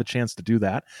not have a chance to do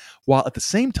that, while at the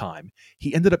same time,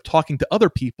 he ended up talking to other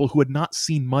people who had not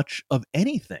seen much of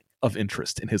anything of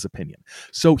interest, in his opinion.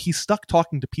 So he's stuck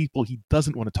talking to people he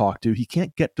doesn't want to talk to. He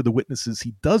can't get to the witnesses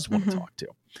he does want to talk to.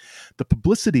 The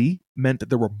publicity meant that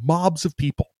there were mobs of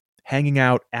people hanging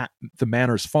out at the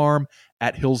Manor's farm,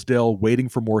 at Hillsdale, waiting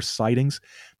for more sightings.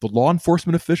 The law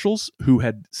enforcement officials who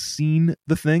had seen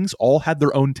the things all had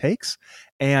their own takes,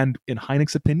 and in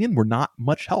Hynek's opinion, were not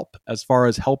much help as far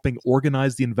as helping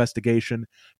organize the investigation,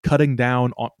 cutting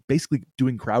down on basically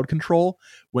doing crowd control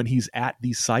when he's at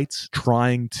these sites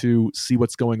trying to see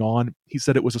what's going on. He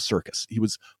said it was a circus. He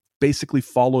was basically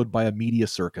followed by a media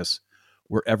circus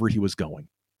wherever he was going.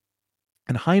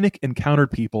 And Hynek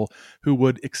encountered people who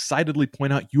would excitedly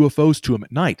point out UFOs to him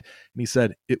at night. And he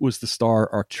said it was the star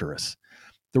Arcturus.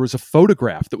 There was a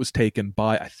photograph that was taken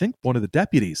by, I think, one of the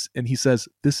deputies. And he says,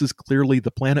 this is clearly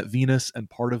the planet Venus and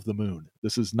part of the moon.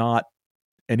 This is not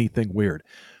anything weird.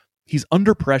 He's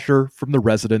under pressure from the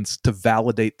residents to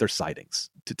validate their sightings,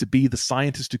 to be the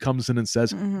scientist who comes in and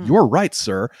says, you're right,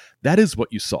 sir. That is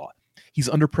what you saw. He's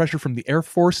under pressure from the Air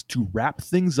Force to wrap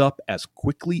things up as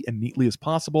quickly and neatly as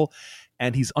possible.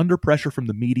 And he's under pressure from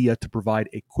the media to provide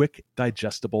a quick,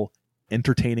 digestible,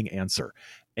 entertaining answer.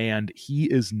 And he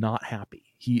is not happy.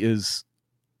 He is...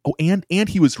 Oh, and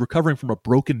he was recovering from a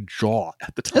broken jaw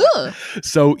at the time. Ugh.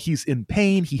 So he's in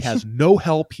pain. He has no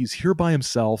help. He's here by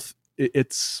himself.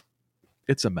 It's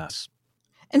a mess.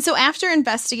 And so after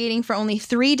investigating for only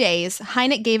 3 days,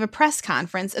 Hynek gave a press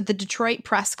conference at the Detroit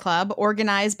Press Club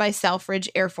organized by Selfridge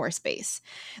Air Force Base.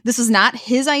 This was not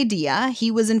his idea. He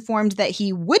was informed that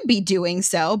he would be doing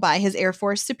so by his Air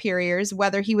Force superiors,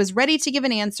 whether he was ready to give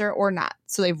an answer or not.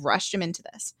 So they've rushed him into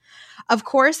this. Of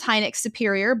course, Hynek's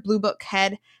superior, Blue Book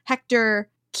head Hector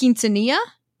Quintanilla,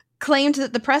 claimed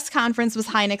that the press conference was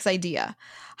Hynek's idea.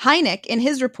 Hynek, in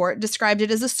his report, described it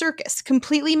as a circus,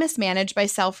 completely mismanaged by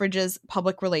Selfridge's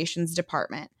public relations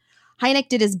department. Hynek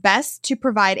did his best to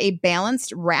provide a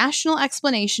balanced, rational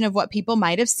explanation of what people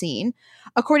might have seen.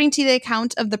 According to the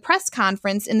account of the press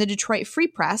conference in the Detroit Free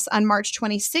Press on March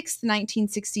 26,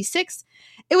 1966,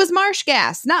 it was marsh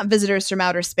gas, not visitors from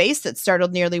outer space, that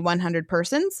startled nearly 100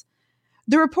 persons.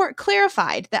 The report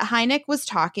clarified that Hynek was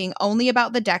talking only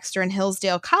about the Dexter and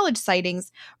Hillsdale College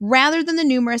sightings rather than the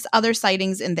numerous other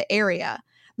sightings in the area.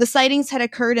 The sightings had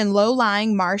occurred in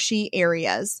low-lying, marshy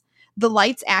areas. The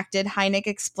lights acted, Hynek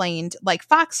explained, like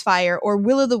foxfire or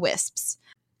will-o'-the-wisps.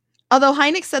 Although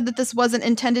Hynek said that this wasn't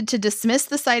intended to dismiss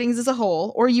the sightings as a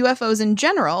whole, or UFOs in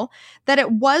general, that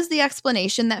it was the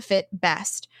explanation that fit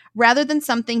best. Rather than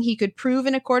something he could prove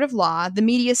in a court of law, the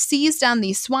media seized on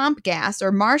the swamp gas or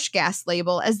marsh gas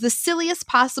label as the silliest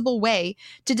possible way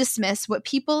to dismiss what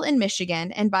people in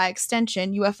Michigan, and by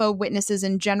extension, UFO witnesses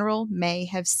in general, may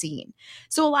have seen.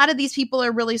 So a lot of these people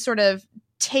are really sort of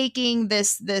taking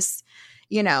this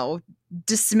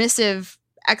dismissive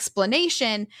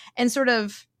explanation and sort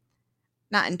of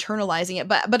not internalizing it,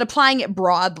 but applying it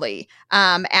broadly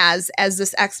as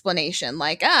this explanation,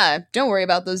 like, don't worry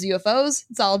about those UFOs.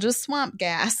 It's all just swamp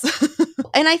gas.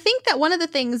 And I think that one of the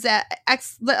things that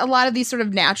a lot of these sort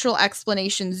of natural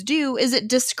explanations do is it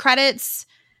discredits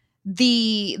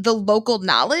the local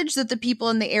knowledge that the people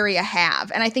in the area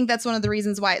have. And I think that's one of the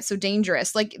reasons why it's so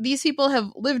dangerous. Like, these people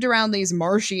have lived around these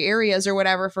marshy areas or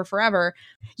whatever for forever.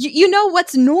 You know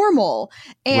what's normal,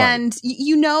 and right.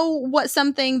 You know what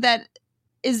something that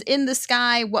is in the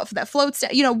sky, what that floats,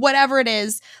 whatever it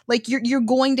is, like you're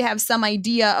going to have some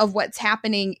idea of what's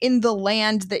happening in the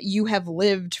land that you have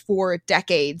lived for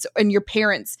decades, and your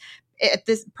parents at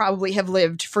this probably have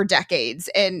lived for decades,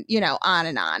 and on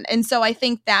and on. And so I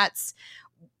think that's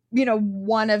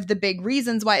one of the big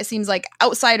reasons why it seems like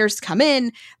outsiders come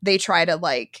in, they try to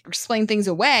like explain things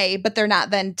away, but they're not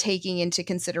then taking into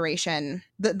consideration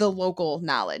the local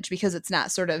knowledge, because it's not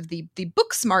sort of the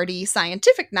book smarty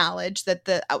scientific knowledge that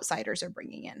the outsiders are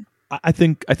bringing in. I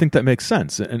think that makes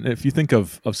sense. And if you think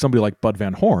of somebody like Bud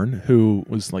Van Horn, who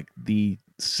was like the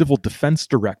civil defense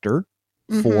director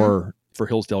for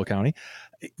Hillsdale County,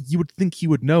 you would think he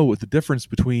would know the difference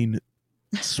between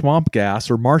swamp gas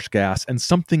or marsh gas and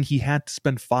something he had to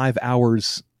spend 5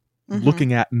 hours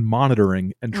looking at and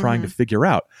monitoring and trying to figure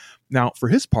out. Now, for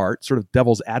his part, sort of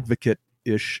devil's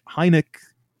advocate-ish, Hynek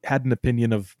had an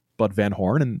opinion of Bud Van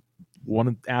Horn, and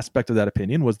one aspect of that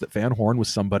opinion was that Van Horn was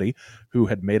somebody who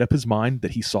had made up his mind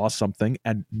that he saw something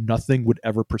and nothing would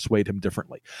ever persuade him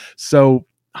differently. So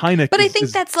Hynek But I think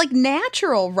that's like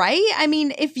natural, right? I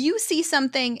mean, if you see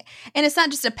something and it's not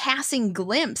just a passing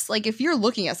glimpse, like if you're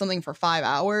looking at something for 5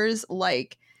 hours,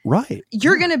 like right,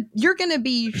 you're gonna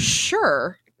be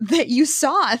sure that you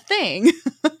saw a thing.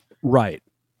 Right.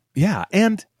 Yeah.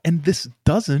 And this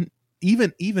doesn't,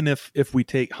 even if we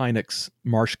take Hynek's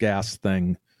marsh gas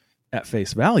thing at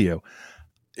face value,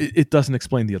 it doesn't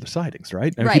explain the other sightings,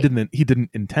 right? I mean, right. He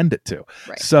didn't intend it to.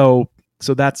 Right. So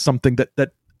that's something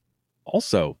that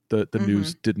also the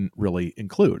news didn't really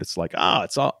include. It's like,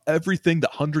 it's all everything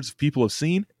that hundreds of people have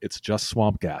seen, it's just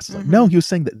swamp gas. Like, no, he was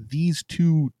saying that these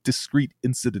two discrete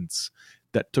incidents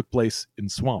that took place in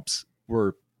swamps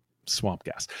were swamp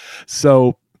gas.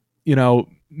 So,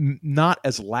 not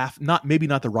maybe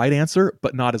not the right answer,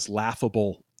 but not as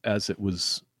laughable as it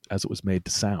was made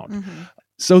to sound.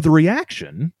 So the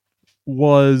reaction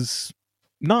was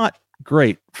not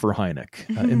great for Hynek.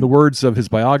 In the words of his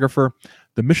biographer,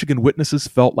 The Michigan witnesses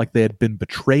felt like they had been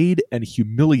betrayed and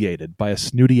humiliated by a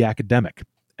snooty academic,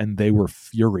 and they were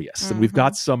furious. And we've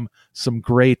got some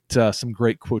great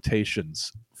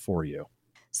quotations for you.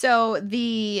 So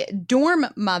the dorm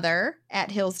mother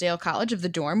at Hillsdale College, of the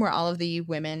dorm where all of the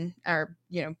women or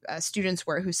students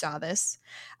were who saw this,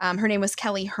 her name was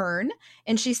Kelly Hearn,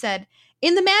 and she said,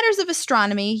 "In the matters of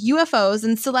astronomy, UFOs,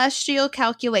 and celestial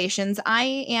calculations,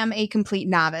 I am a complete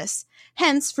novice.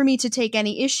 Hence, for me to take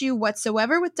any issue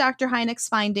whatsoever with Dr. Hynek's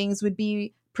findings would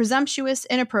be presumptuous,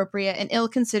 inappropriate, and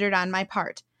ill-considered on my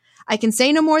part. I can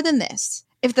say no more than this.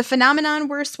 If the phenomenon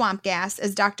were swamp gas,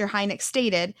 as Dr. Hynek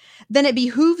stated, then it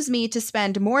behooves me to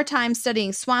spend more time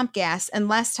studying swamp gas and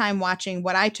less time watching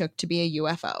what I took to be a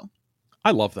UFO."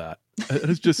 I love that.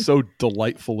 It's just so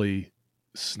delightfully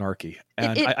snarky.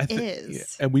 And I think,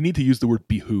 is. And we need to use the word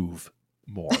behoove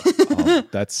more.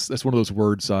 That's one of those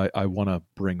words I want to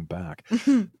bring back.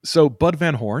 So Bud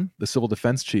Van Horn, the civil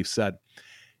defense chief, said,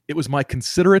 "It was my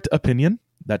considerate opinion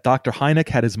that Dr. Hynek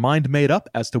had his mind made up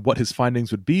as to what his findings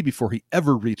would be before he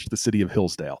ever reached the city of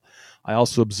Hillsdale. I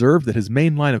also observed that his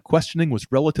main line of questioning was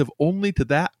relative only to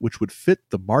that which would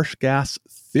fit the marsh gas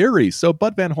theory." So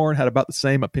Bud Van Horn had about the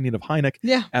same opinion of Hynek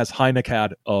as Hynek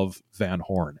had of Van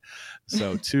Horn.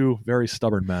 So two very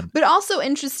stubborn men. But also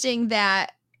interesting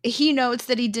that he notes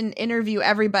that he didn't interview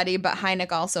everybody, but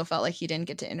Hynek also felt like he didn't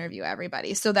get to interview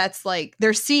everybody. So that's like,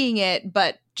 they're seeing it,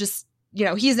 but just,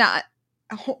 he's not,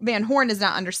 Van Horn is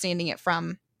not understanding it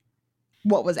from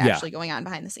what was actually going on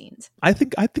behind the scenes. I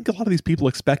think a lot of these people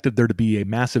expected there to be a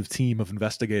massive team of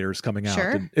investigators coming out,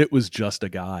 and it was just a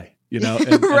guy, and,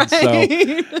 right.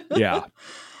 And so,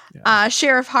 yeah.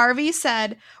 Sheriff Harvey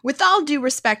said, "With all due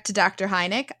respect to Dr.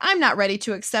 Hynek, I'm not ready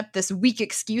to accept this weak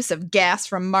excuse of gas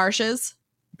from marshes."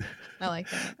 I like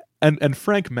that. And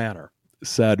Frank Manor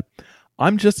said,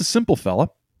 "I'm just a simple fella,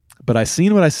 but I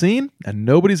seen what I seen, and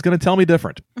nobody's going to tell me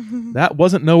different. That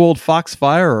wasn't no old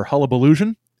foxfire or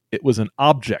hullabalootion. It was an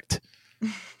object."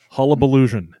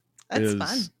 Hullabalootion is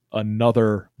fun.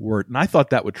 Another word. And I thought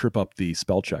that would trip up the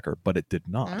spell checker, but it did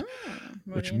not,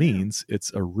 which means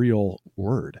it's a real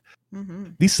word.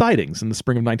 These sightings in the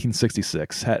spring of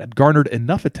 1966 had garnered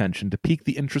enough attention to pique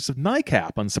the interest of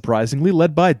NICAP, unsurprisingly,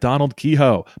 led by Donald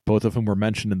Kehoe, both of whom were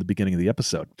mentioned in the beginning of the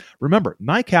episode. Remember,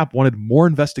 NICAP wanted more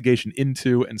investigation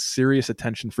into and serious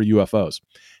attention for UFOs.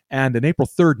 And an April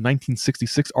 3rd,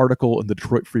 1966 article in the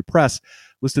Detroit Free Press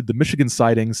listed the Michigan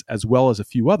sightings, as well as a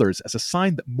few others, as a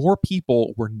sign that more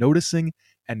people were noticing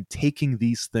and taking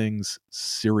these things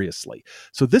seriously.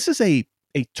 So this is a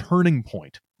turning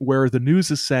point where the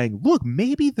news is saying, look,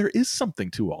 maybe there is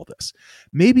something to all this.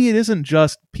 Maybe it isn't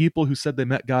just people who said they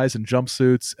met guys in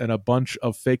jumpsuits and a bunch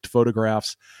of faked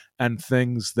photographs and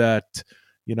things that,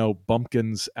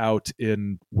 bumpkins out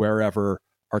in wherever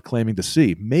are claiming to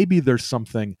see. Maybe there's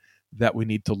something that we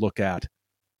need to look at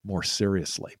more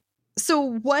seriously. So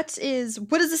what is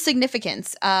the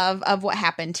significance of what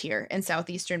happened here in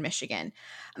southeastern Michigan?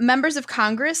 Members of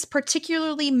Congress,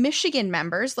 particularly Michigan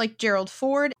members like Gerald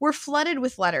Ford, were flooded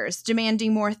with letters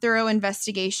demanding more thorough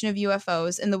investigation of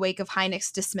UFOs in the wake of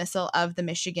Hynek's dismissal of the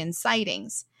Michigan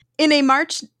sightings. In a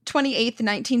March 28,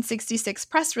 1966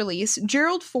 press release,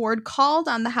 Gerald Ford called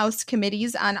on the House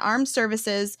committees on Armed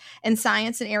Services and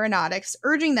Science and Aeronautics,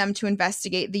 urging them to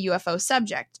investigate the UFO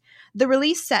subject. The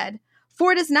release said,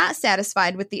 "Ford is not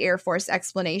satisfied with the Air Force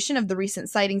explanation of the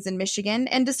recent sightings in Michigan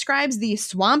and describes the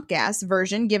swamp gas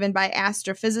version given by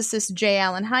astrophysicist J.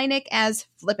 Allen Hynek as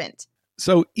flippant."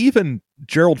 So even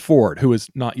Gerald Ford, who is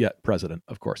not yet president,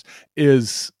 of course,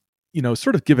 is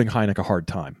sort of giving Hynek a hard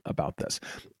time about this.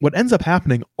 What ends up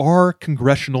happening are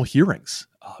congressional hearings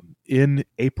in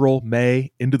April,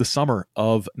 May, into the summer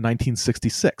of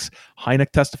 1966.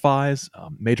 Hynek testifies,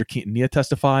 Major Quintanilla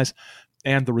testifies,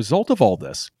 and the result of all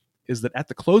this is that at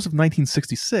the close of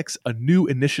 1966, a new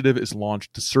initiative is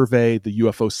launched to survey the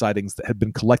UFO sightings that had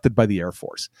been collected by the Air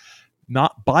Force.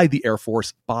 Not by the Air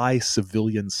Force, by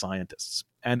civilian scientists.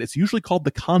 And it's usually called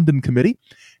the Condon Committee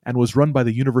and was run by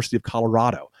the University of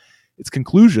Colorado. Its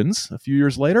conclusions, a few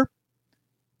years later,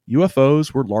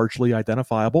 UFOs were largely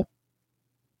identifiable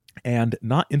and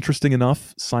not interesting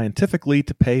enough scientifically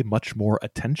to pay much more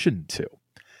attention to.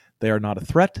 They are not a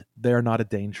threat. They are not a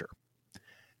danger.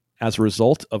 As a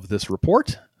result of this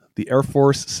report, the Air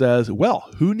Force says, well,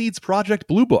 who needs Project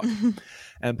Blue Book?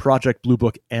 And Project Blue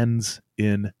Book ends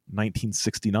in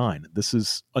 1969. This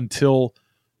is, until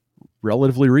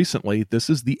relatively recently, this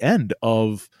is the end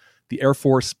of the Air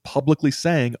Force publicly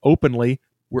saying openly,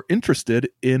 we're interested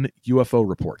in UFO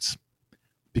reports.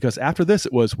 Because after this,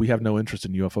 it was, we have no interest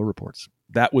in UFO reports.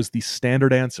 That was the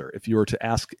standard answer. If you were to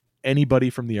ask anybody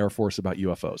from the Air Force about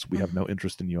UFOs. We have no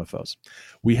interest in UFOs.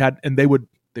 We had, and they would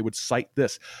cite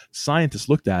this. Scientists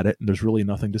looked at it, and there's really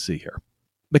nothing to see here.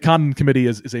 The Condon Committee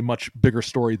is a much bigger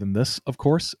story than this, of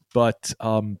course, but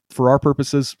for our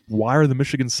purposes, why are the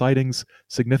Michigan sightings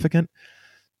significant?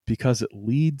 Because it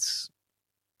leads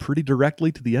pretty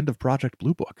directly to the end of Project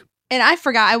Blue Book. And I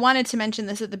forgot, I wanted to mention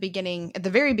this at the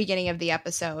very beginning of the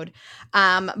episode.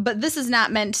 But this is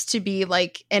not meant to be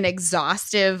like an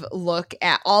exhaustive look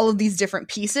at all of these different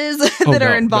pieces that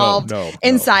are involved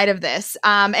inside of this.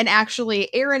 And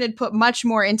actually, Aaron had put much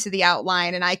more into the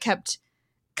outline, and I kept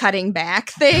cutting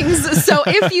back things. So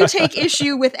if you take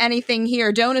issue with anything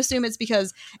here, don't assume it's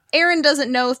because Aaron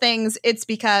doesn't know things. It's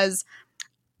because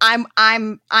I'm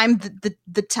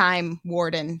the time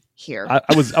warden here.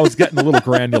 I was getting a little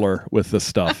granular with this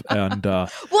stuff, and well,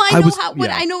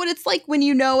 I know what it's like when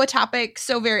you know a topic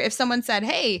so very. If someone said,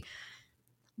 "Hey,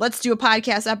 let's do a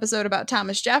podcast episode about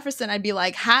Thomas Jefferson," I'd be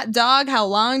like, "Hot dog, how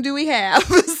long do we have?"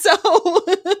 So,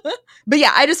 but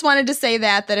yeah, I just wanted to say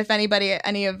that if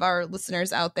any of our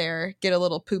listeners out there get a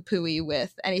little poo-pooey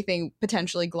with anything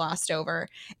potentially glossed over,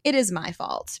 it is my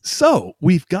fault. So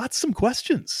we've got some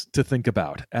questions to think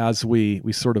about as we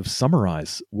sort of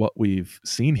summarize what we've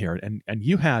seen here, and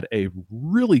you had a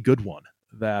really good one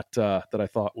that I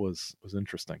thought was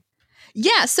interesting.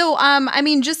 Yeah. So I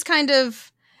mean, just kind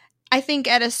of, I think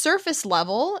at a surface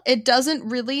level, it doesn't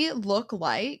really look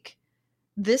like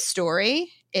this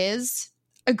story is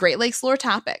a Great Lakes lore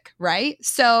topic, right?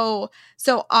 So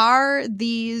are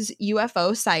these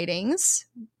UFO sightings,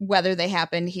 whether they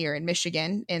happen here in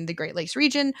Michigan in the Great Lakes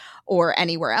region or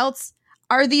anywhere else,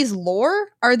 are these lore?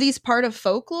 Are these part of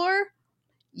folklore?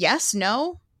 Yes,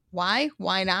 no, why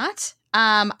not?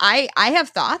 I have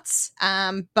thoughts,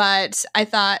 but I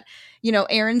thought,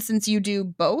 Aaron, since you do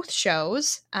both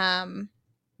shows,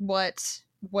 what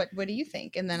do you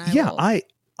think? And then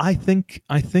I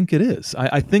think it is.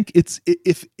 I think it's,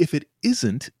 if it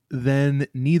isn't, then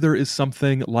neither is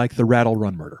something like the Rattle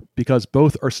Run murder, because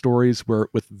both are stories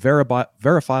with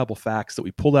verifiable facts that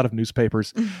we pulled out of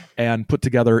newspapers and put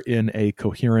together in a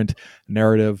coherent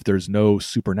narrative. There's no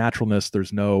supernaturalness.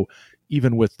 There's no,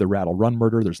 even with the Rattle Run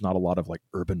murder, there's not a lot of like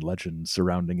urban legends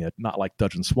surrounding it, not like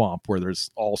Dudgeon Swamp, where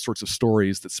there's all sorts of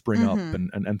stories that spring up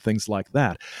and things like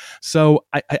that. So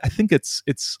I think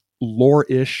it's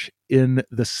lore-ish in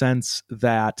the sense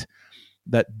that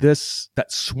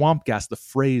swamp gas, the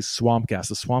phrase swamp gas,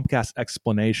 the swamp gas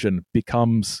explanation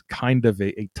becomes kind of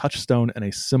a touchstone and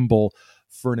a symbol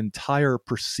for an entire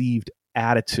perceived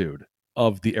attitude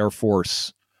of the Air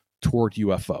Force toward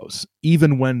UFOs.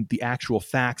 Even when the actual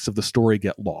facts of the story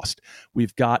get lost,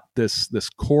 we've got this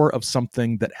core of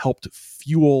something that helped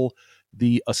fuel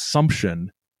the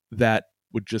assumption that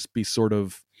would just be sort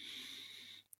of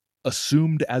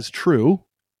assumed as true,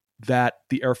 that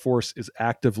the Air Force is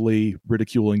actively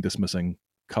ridiculing, dismissing,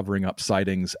 covering up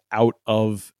sightings out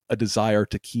of a desire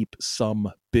to keep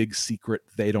some big secret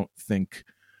they don't think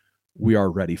we are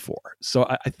ready for. So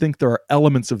I think there are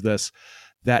elements of this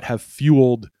that have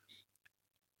fueled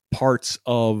parts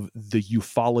of the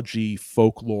ufology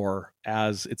folklore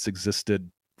as it's existed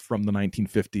from the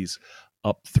 1950s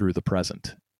up through the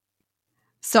present.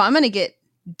 So I'm going to get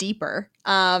deeper.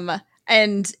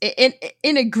 And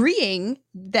in agreeing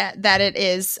that it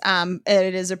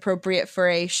is appropriate for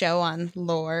a show on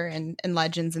lore and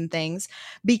legends and things,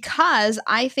 because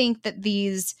I think that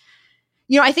these,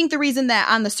 I think the reason that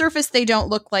on the surface they don't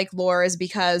look like lore is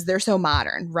because they're so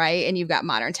modern, right? And you've got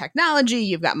modern technology,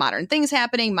 you've got modern things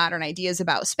happening, modern ideas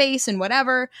about space and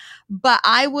whatever. But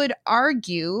I would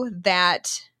argue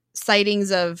that sightings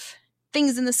of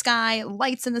things in the sky,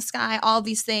 lights in the sky, all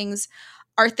these things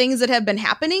are things that have been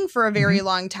happening for a very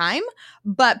long time,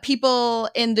 but people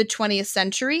in the 20th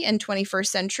century and 21st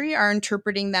century are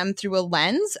interpreting them through a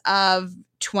lens of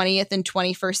 20th and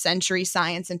 21st century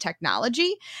science and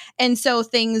technology. And so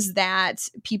things that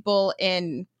people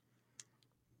in,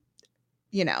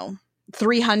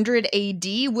 300 AD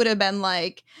would have been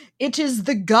like, it is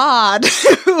the god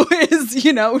who is,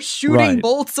 shooting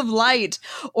bolts of light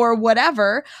or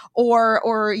whatever,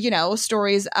 or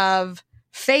stories of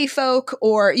fae folk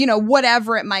or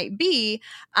whatever it might be,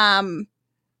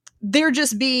 they're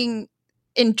just being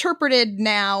interpreted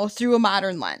now through a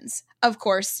modern lens. Of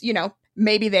course,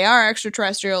 maybe they are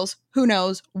extraterrestrials, who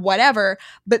knows, whatever,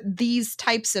 but these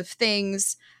types of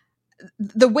things,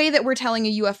 the way that we're telling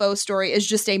a UFO story is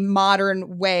just a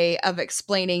modern way of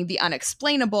explaining the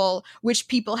unexplainable, which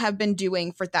people have been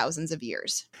doing for thousands of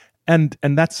years. And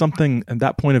that's something, and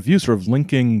that point of view, sort of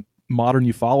linking modern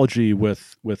ufology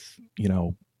with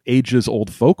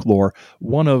ages-old folklore.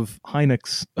 One of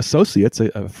Hynek's associates,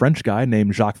 a French guy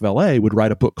named Jacques Vallée, would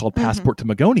write a book called Passport to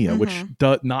Magonia, which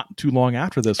not too long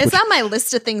after this. It's on my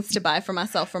list of things to buy for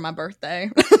myself for my birthday.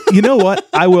 You know what?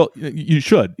 I will. You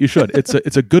should.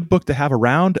 It's a good book to have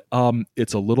around.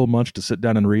 It's a little much to sit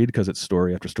down and read because it's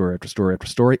story after story after story after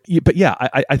story. But yeah,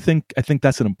 I think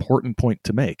that's an important point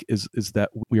to make. Is that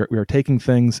we are taking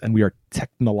things and we are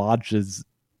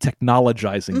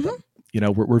technologizing them. You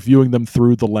know, we're viewing them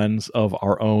through the lens of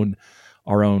our own.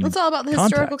 It's all about the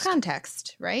historical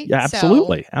context, right? Yeah,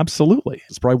 absolutely, absolutely.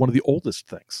 It's probably one of the oldest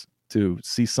things to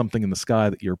see something in the sky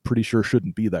that you're pretty sure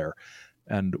shouldn't be there,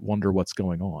 and wonder what's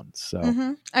going on. So,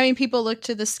 I mean, people look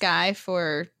to the sky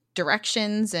for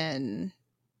directions and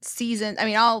seasons. I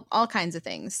mean, all kinds of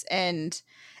things. And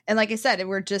like I said,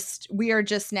 we are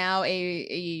just now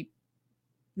a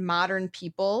modern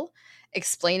people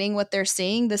explaining what they're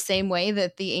seeing the same way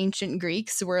that the ancient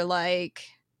Greeks were like,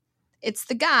 it's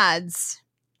the gods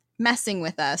messing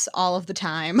with us all of the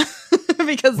time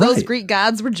because those Greek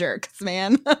gods were jerks,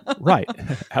 man. Right.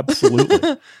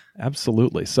 Absolutely.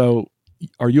 Absolutely. So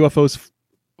are UFOs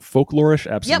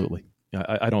folklorish? Absolutely. Yep.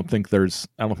 I don't think there's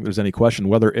any question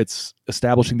whether it's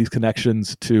establishing these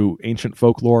connections to ancient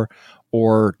folklore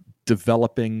or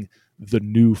developing the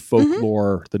new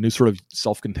folklore, the new sort of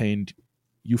self-contained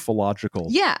ufological.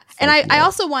 Yeah. And I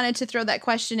also wanted to throw that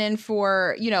question in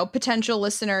for, potential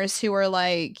listeners who are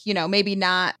like, maybe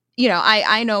not,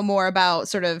 I know more about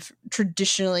sort of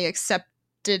traditionally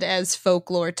accepted as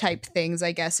folklore type things,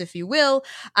 I guess, if you will,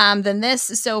 than this.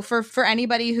 So for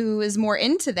anybody who is more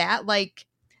into that, like,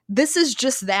 this is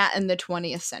just that in the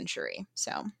 20th century.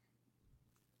 So.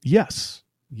 Yes,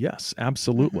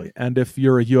 absolutely. And if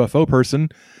you're a UFO person,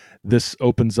 this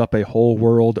opens up a whole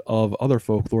world of other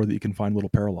folklore that you can find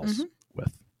little parallels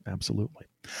with. Absolutely.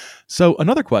 So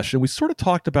another question, we sort of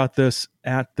talked about this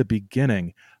at the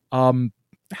beginning.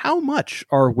 How much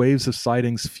are waves of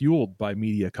sightings fueled by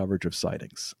media coverage of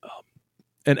sightings?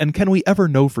 And can we ever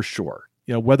know for sure,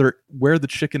 where the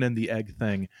chicken and the egg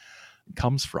thing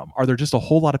comes from? Are there just a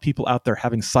whole lot of people out there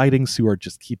having sightings who are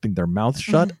just keeping their mouths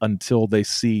shut until they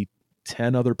see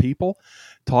 10 other people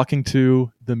talking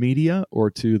to the media or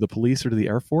to the police or to the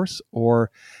Air Force? Or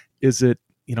is it,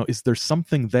 is there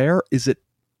something there?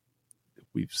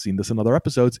 We've seen this in other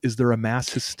episodes. Is there a mass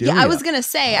hysteria? Yeah, I was going to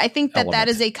say, I think that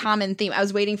is a common theme. I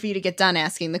was waiting for you to get done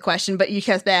asking the question, but you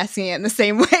kept asking it in the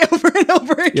same way over and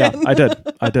over again. Yeah,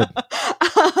 I did.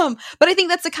 But I think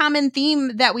that's a common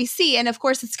theme that we see. And of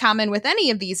course, it's common with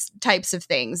any of these types of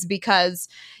things because,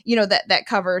 that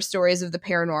cover stories of the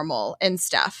paranormal and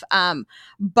stuff.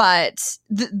 But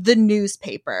the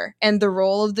newspaper and the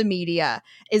role of the media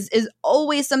is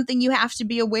always something you have to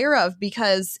be aware of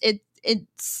because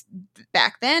it's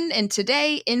back then and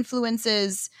today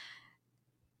influences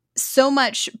so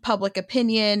much public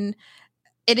opinion.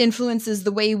 It influences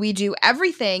the way we do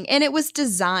everything. And it was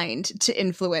designed to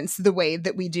influence the way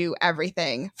that we do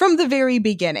everything from the very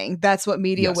beginning. That's what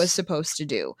media was supposed to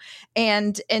do.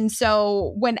 And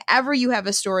so whenever you have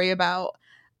a story about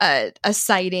a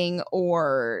sighting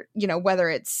or, whether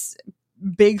it's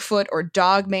Bigfoot or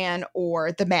Dogman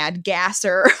or the Mad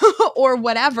Gasser or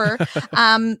whatever,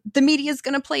 the media is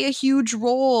going to play a huge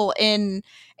role in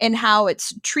how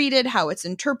it's treated, how it's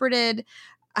interpreted,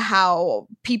 how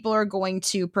people are going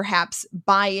to perhaps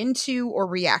buy into or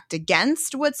react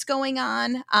against what's going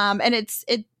on. And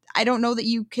I don't know that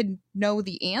you could know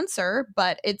the answer,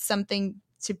 but it's something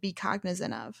to be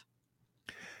cognizant of.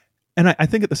 And I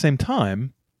think at the same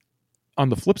time, on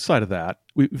the flip side of that,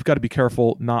 we've got to be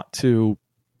careful not to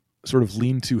sort of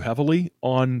lean too heavily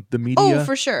on the media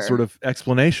for sure. Sort of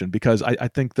explanation, because I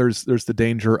think there's the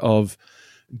danger of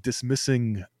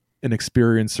dismissing an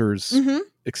experiencer's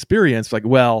experience. Like,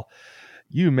 well,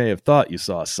 you may have thought you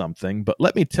saw something, but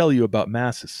let me tell you about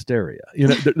mass hysteria.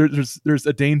 There's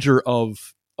a danger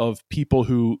of people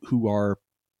who are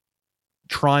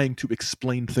trying to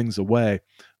explain things away,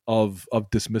 of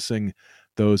dismissing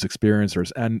those experiencers.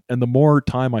 And the more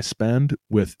time I spend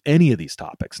with any of these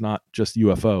topics, not just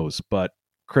UFOs, but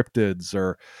cryptids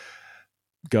or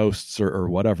ghosts or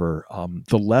whatever,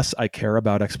 the less I care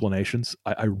about explanations.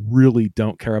 I really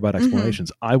don't care about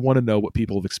explanations. I want to know what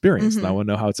people have experienced, and I want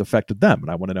to know how it's affected them, and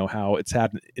I want to know how it's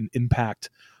had an impact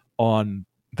on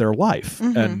their life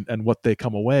and what they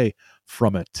come away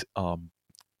from it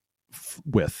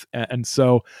with. And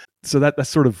so that's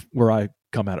sort of where I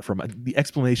come at it from. The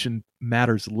explanation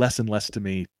matters less and less to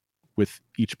me with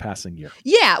each passing year.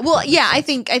 Yeah, well, yeah, I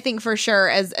think for sure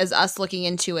as us looking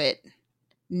into it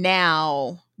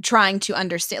now, trying to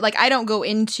understand, like, I don't go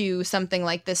into something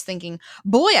like this thinking,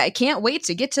 boy, I can't wait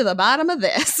to get to the bottom of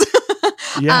this.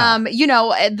 Yeah.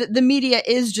 The media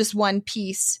is just one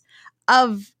piece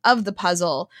of the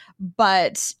puzzle,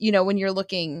 but when you're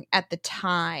looking at the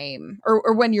time,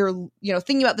 or when you're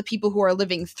thinking about the people who are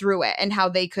living through it and how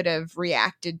they could have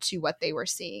reacted to what they were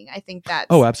seeing, I think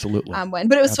that's absolutely.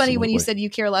 But it was funny when you said you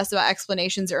care less about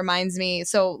explanations. It reminds me,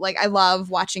 so like I love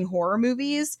watching horror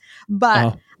movies,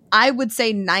 but I would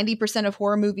say 90% of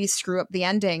horror movies screw up the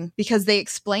ending because they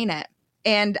explain it,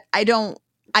 and I don't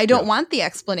want the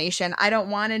explanation. I don't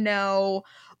want to know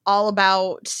all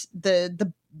about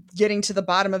the getting to the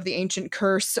bottom of the ancient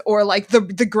curse, or like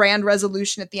the grand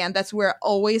resolution at the end. That's where it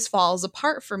always falls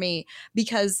apart for me,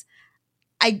 because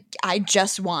I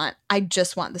just want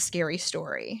the scary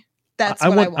story. That's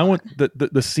what I want. I want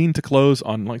the scene to close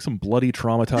on like some bloody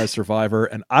traumatized survivor,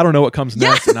 and I don't know what comes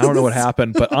next, and I don't know what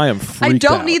happened, but I am freaked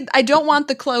out. I don't want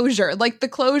the closure. Like the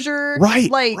closure, right?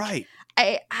 Like, right.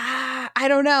 I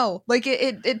don't know. Like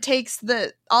it takes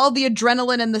all the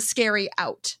adrenaline and the scary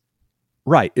out.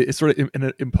 Right. It sort of, and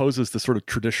it imposes the sort of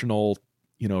traditional,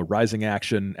 rising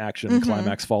action,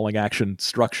 climax, falling action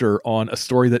structure on a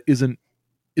story that isn't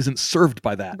served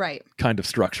by that kind of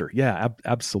structure. Yeah,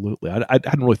 absolutely. I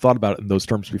hadn't really thought about it in those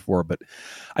terms before, but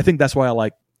I think that's why I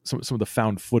like some of the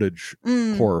found footage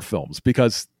horror films,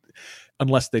 because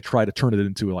unless they try to turn it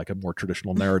into like a more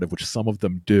traditional narrative, which some of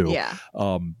them do. Yeah.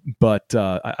 But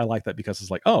I like that because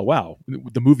it's like, oh wow,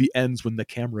 the movie ends when the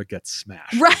camera gets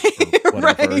smashed. Right.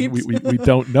 Right. We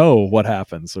don't know what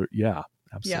happens. Or, yeah,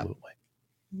 absolutely.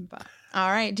 Yep. All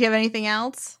right. Do you have anything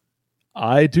else?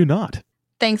 I do not.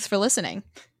 Thanks for listening.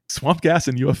 Swamp Gas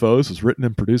and UFOs was written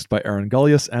and produced by Aaron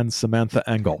Gullius and Samantha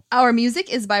Engel. Our music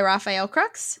is by Raphael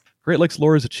Crux. Great Lakes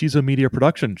Lore is a Chizo Media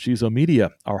production. Chizo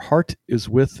Media, our heart is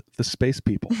with the space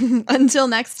people. Until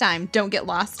next time, don't get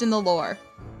lost in the lore.